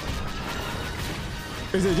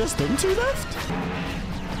 Is it just them two left?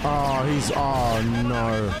 Oh, he's... Oh,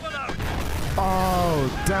 no.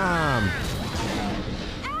 Oh, damn.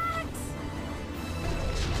 Axe!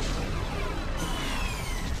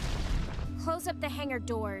 Close up the hangar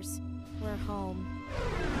doors. We're home.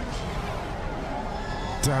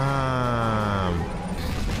 Damn.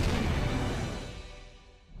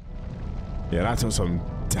 Yeah, that took some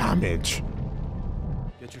damage.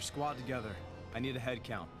 Get your squad together. I need a head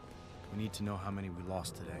count. We need to know how many we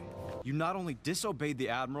lost today. You not only disobeyed the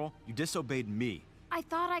Admiral, you disobeyed me. I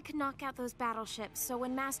thought I could knock out those battleships, so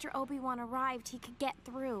when Master Obi-Wan arrived, he could get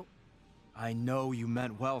through. I know you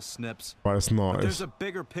meant well, Snips. But it's not. But there's a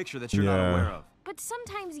bigger picture that you're not aware of. But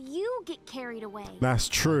sometimes you get carried away. That's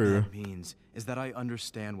true. What that means is that I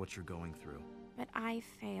understand what you're going through. But I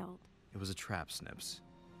failed. It was a trap, Snips.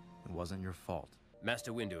 It wasn't your fault.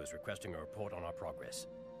 Master Windu is requesting a report on our progress.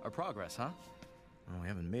 Our progress, huh? Well, we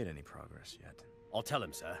haven't made any progress yet. I'll tell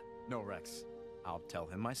him, sir. No, Rex. I'll tell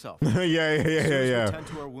him myself. yeah. As soon as we tend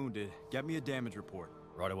to our wounded, get me a damage report.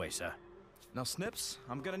 Right away, sir. Now, Snips,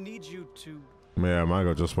 I'm gonna need you to... Yeah, my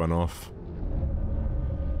god just went off.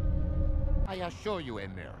 I assure you,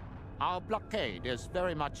 Emir, our blockade is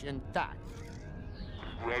very much intact.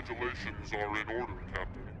 Congratulations are in order,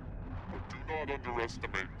 Captain. But do not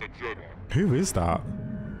underestimate the Jedi. Who is that?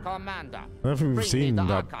 Commander, I don't think we've seen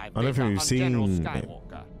that. I don't think we've seen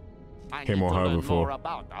him or her before.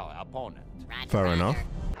 About our opponent. Fair enough.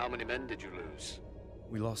 How many men did you lose?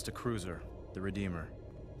 We lost a cruiser, the Redeemer,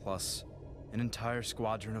 plus an entire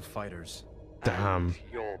squadron of fighters. Damn. And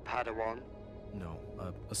your Padawan? No,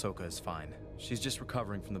 Ahsoka is fine. She's just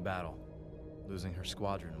recovering from the battle. Losing her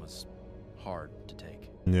squadron was hard to take.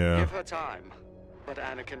 Yeah. Give her time. But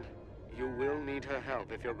Anakin, you will need her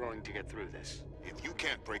help if you're going to get through this. If you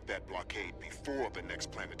can't break that blockade before the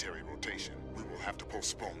next planetary rotation, we will have to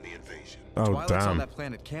postpone the invasion. Oh, Twilight's on damn. that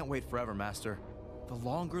planet can't wait forever, Master. The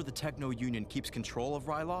longer the Techno Union keeps control of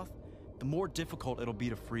Ryloth, the more difficult it'll be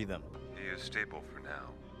to free them. He is stable for now.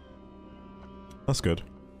 That's good.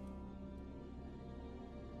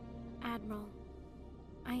 Admiral,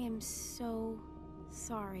 I am so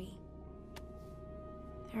sorry.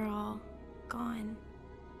 They're all gone.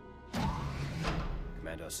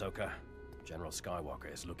 Commander Ahsoka, General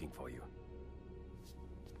Skywalker is looking for you.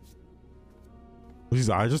 Was his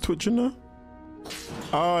eye just twitching there?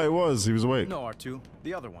 Oh, it was. He was awake. No, R2.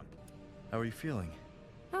 The other one. How are you feeling?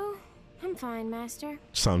 Oh, I'm fine, Master.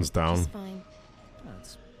 Sounds down. Just fine.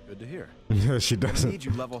 That's good to hear. Yeah, she We doesn't. need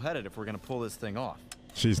you level-headed if we're gonna pull this thing off.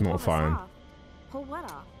 She's not fine. Pull what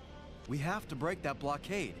off? We have to break that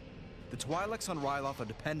blockade. The Twi'leks on Ryloth are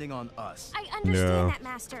depending on us. I understand Yeah. that,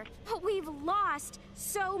 Master, but we've lost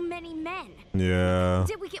so many men. Yeah.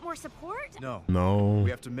 Did we get more support? No. No. We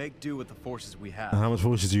have to make do with the forces we have. How much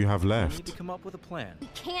forces do you have We need left? to come up with a plan. We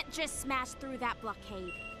can't just smash through that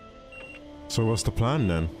blockade. So what's the plan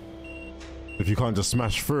then? If you can't just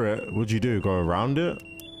smash through it, what'd you do? Go around it?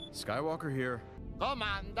 Skywalker here.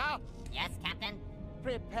 Commander, Yes, Captain?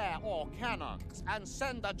 prepare all cannons and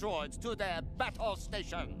send the droids to their battle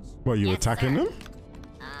stations. What, you attacking them?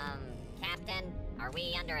 Captain, are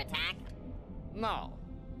we under attack? No,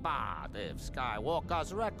 but if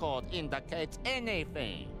Skywalker's record indicates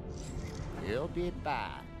anything, he'll be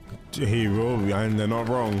back. He will be, and they're not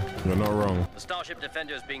wrong. You're not wrong. The Starship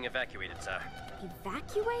Defender is being evacuated, sir.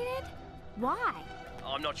 Evacuated? Why?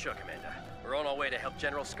 Oh, I'm not sure, Commander. We're on our way to help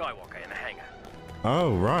General Skywalker in the hangar.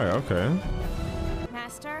 Oh, right, okay.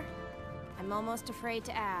 Master, I'm almost afraid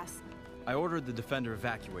to ask. I ordered the Defender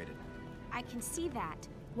evacuated. I can see that.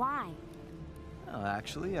 Why?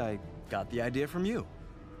 Actually, I got the idea from you.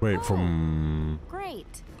 Wait, from...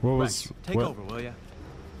 Great. What was... Rex, take over, will ya?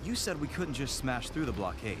 You said we couldn't just smash through the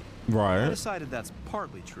blockade. Right. I decided that's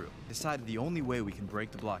partly true. Decided the only way we can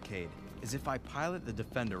break the blockade is if I pilot the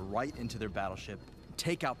Defender right into their battleship and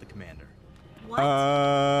take out the commander. What? This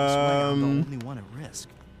way I'm the only one at risk.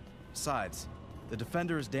 Besides, the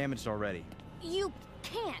Defender is damaged already. You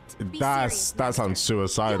can't be serious, That sounds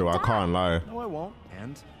suicidal, I can't lie. No, I won't.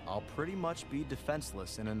 And I'll pretty much be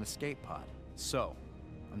defenseless in an escape pod. So,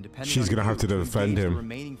 I'm depending She's on gonna you have to defend engage him. the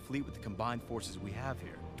remaining fleet with the combined forces we have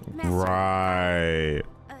here. Master, Right.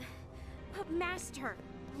 But Master,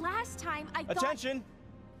 last time I thought... Attention!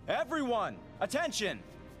 Everyone! Attention!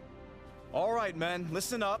 All right, men,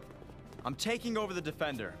 listen up. I'm taking over the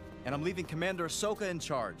Defender, and I'm leaving Commander Ahsoka in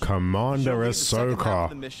charge. Commander She'll lead the second half Ahsoka. of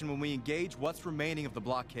the mission when we engage what's remaining of the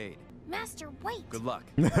blockade. Master, wait! Good luck.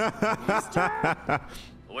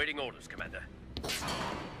 Awaiting orders, Commander.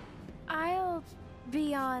 I'll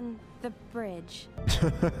be on the bridge.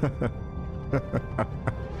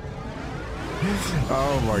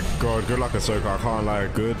 Oh my god, good luck, Ahsoka. I can't lie.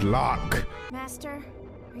 Good luck. Master,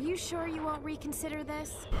 are you sure you won't reconsider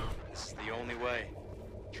this? This is the only way.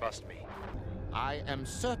 Trust me. I am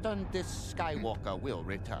certain this Skywalker will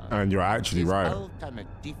return. And you're actually His right. ultimate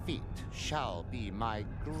defeat shall be my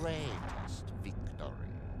greatest victory.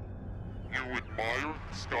 You admire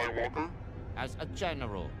Skywalker? As a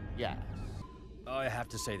general, yes. I have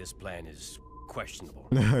to say this plan is questionable.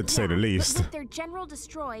 To say the least. But with their general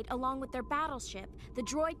destroyed, along with their battleship, the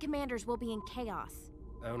droid commanders will be in chaos.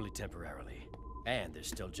 Only temporarily. And there's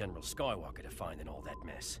still General Skywalker to find in all that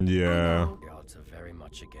mess. Yeah. The odds are very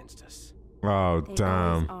much against us. Oh, They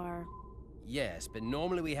damn. always are. Yes, but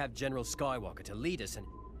normally we have General Skywalker to lead us and...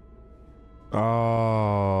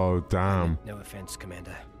 Oh, damn. No offense,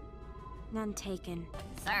 Commander. None taken.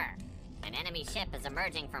 Sir, an enemy ship is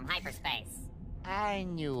emerging from hyperspace. I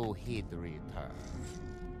knew he'd return.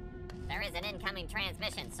 There is an incoming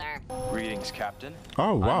transmission, sir. Greetings, Captain.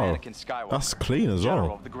 Oh, wow. I'm Anakin Skywalker, That's clean as General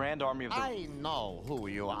well. of the Grand Army of the... I know who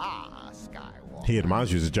you are, Skywalker. He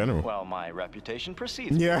admires you as a general. Well, my reputation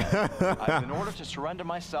precedes Yeah. me. I've been ordered to surrender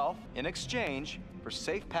myself in exchange for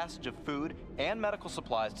safe passage of food and medical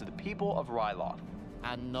supplies to the people of Ryloth.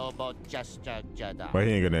 A noble gesture, Jedi. But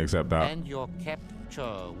he ain't gonna accept that. And your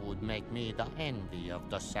capture would make me the envy of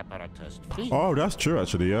the Separatist fleet. Oh, that's true,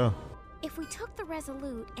 actually, yeah. If we took the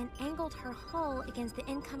Resolute and angled her hull against the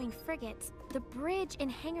incoming frigates, the bridge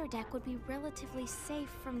and hangar deck would be relatively safe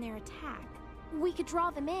from their attack. We could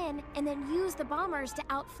draw them in and then use the bombers to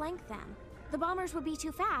outflank them. The bombers would be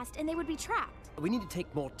too fast and they would be trapped. We need to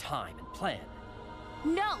take more time and plan.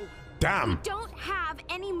 No! Damn. We don't have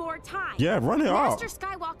any more time. Yeah, run it up. Master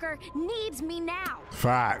Skywalker needs me now.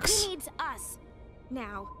 Facts. He needs us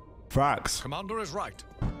now. Facts. Commander is right.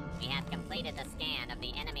 We have completed the scan of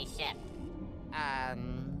the enemy ship.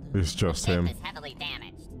 And It's just the ship him. is heavily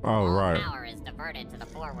damaged. Oh, All right. power is diverted to the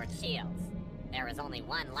forward shields. There is only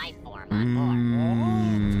one life form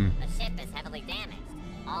on board. The ship is heavily damaged.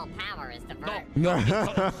 All power is diverted.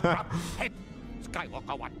 Head.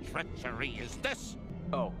 Skywalker, what treachery is this?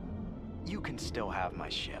 Oh, you can still have my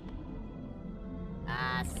ship.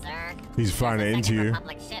 Sir? He's flying it There's a into second you.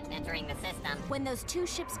 Republic ship entering the system. When those two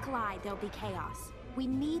ships collide, there'll be chaos. We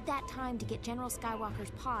need that time to get General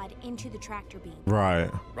Skywalker's pod into the tractor beam. Right.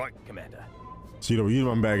 Right, Commander. So you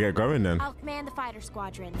don't better get going then. I'll command the fighter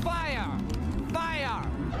squadron. Fire! Fire!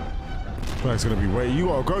 Well, it's gonna be wait. You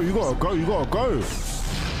gotta go. You gotta go. You gotta go.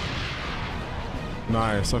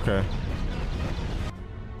 Nice. Okay.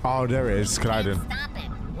 Oh, there it is. Colliding. Stop it!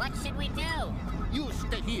 What should we do? You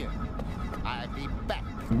stay here. I'll be back.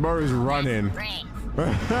 Murray's running. Great.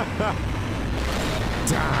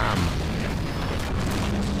 Damn.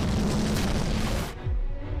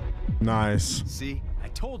 Nice. See, I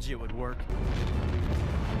told you it would work.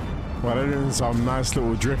 Well, they're doing some nice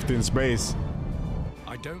little drift in space.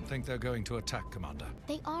 I don't think they're going to attack, Commander.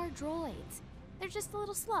 They are droids. They're just a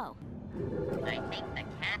little slow. I think the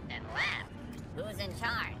captain left. Who's in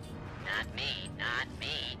charge? Not me, not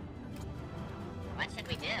me. What should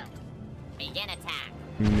we do? Begin attack.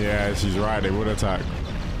 Yeah, she's right. They would attack.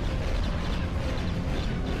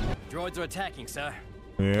 Droids are attacking, sir.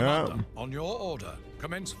 Yeah. Commander, on your order,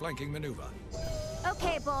 commence flanking maneuver.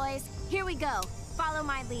 Okay, boys. Here we go. Follow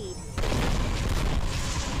my lead.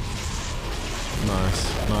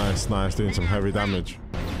 Nice, nice, nice. Doing some heavy damage.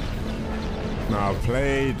 Now,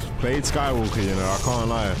 played Skywalker, you know, I can't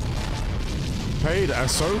lie. Played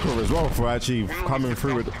Ahsoka as well for actually coming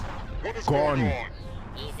through with... Gone.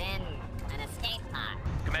 He's in an escape pod.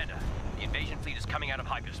 Commander, the invasion fleet is coming out of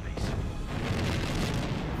hyperspace.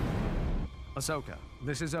 Ahsoka,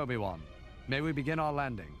 this is Obi-Wan. May we begin our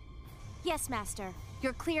landing? Yes, Master.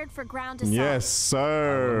 You're cleared for ground assault. Yes,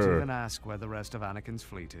 sir. I won't even ask where the rest of Anakin's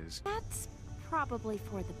fleet is. That's probably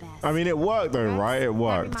for the best. I mean, it worked though, right? It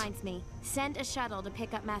worked. That reminds me. Send a shuttle to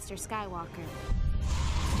pick up Master Skywalker.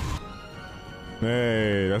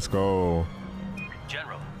 Hey, let's go.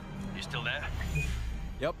 General, you still there?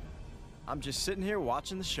 Yep. I'm just sitting here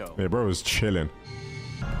watching the show. Yeah, bro was chilling.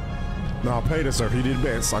 No, I played it, sir. You did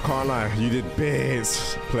bits. I can't lie. You did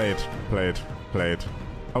bits. Played.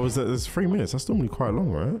 I was at this 3 minutes. That's normally quite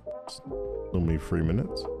long, right? It's normally 3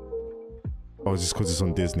 minutes. Oh, it's just because it's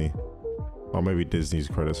on Disney. Or maybe Disney's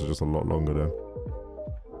credits are just a lot longer then.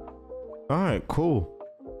 Alright, cool.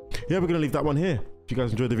 Yeah, we're gonna leave that one here. If you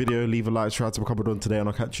guys enjoyed the video, leave a like, try to become a don today, and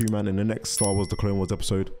I'll catch you, man, in the next Star Wars The Clone Wars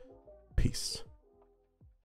episode. Peace.